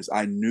Bears.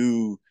 I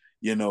knew,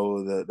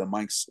 the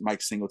Mike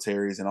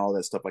Singletaries and all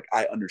that stuff. Like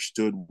I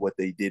understood what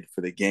they did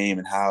for the game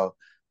and how,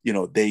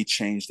 they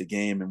changed the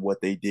game and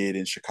what they did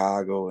in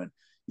Chicago and,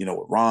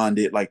 what Ron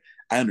did. Like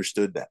I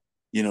understood that.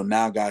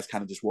 Now guys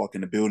kind of just walk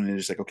in the building and they're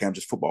just like, okay, I'm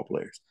just football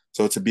players.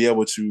 So to be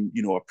able to,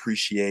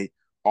 appreciate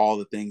all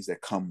the things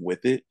that come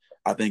with it,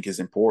 I think is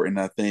important.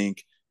 I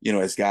think,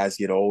 as guys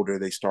get older,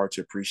 they start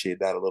to appreciate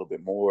that a little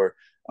bit more.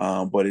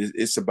 But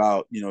it's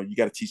about, you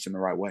got to teach them the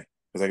right way.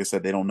 Because like I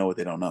said, they don't know what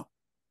they don't know.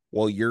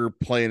 Well, your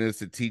plan is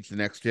to teach the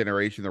next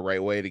generation the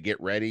right way to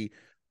get ready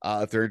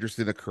if they're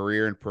interested in a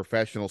career in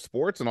professional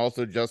sports, and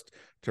also just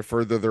to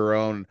further their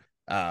own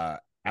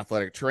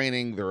athletic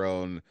training, their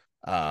own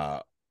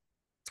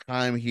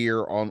time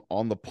here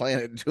on the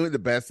planet, doing the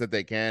best that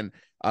they can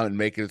and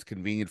make it as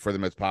convenient for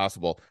them as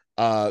possible.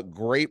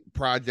 Great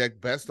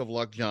project. Best of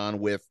luck, John,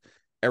 with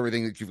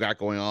everything that you've got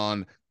going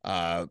on.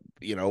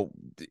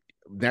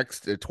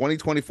 Next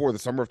 2024, the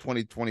summer of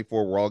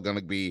 2024, we're all going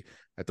to be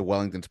at the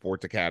Wellington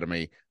Sports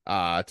Academy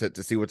to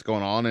see what's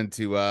going on and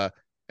to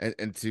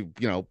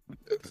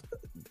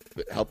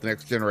help the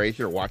next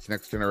generation or watch the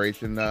next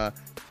generation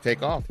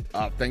take off.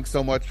 Thanks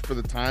so much for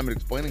the time and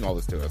explaining all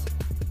this to us.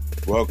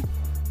 Welcome.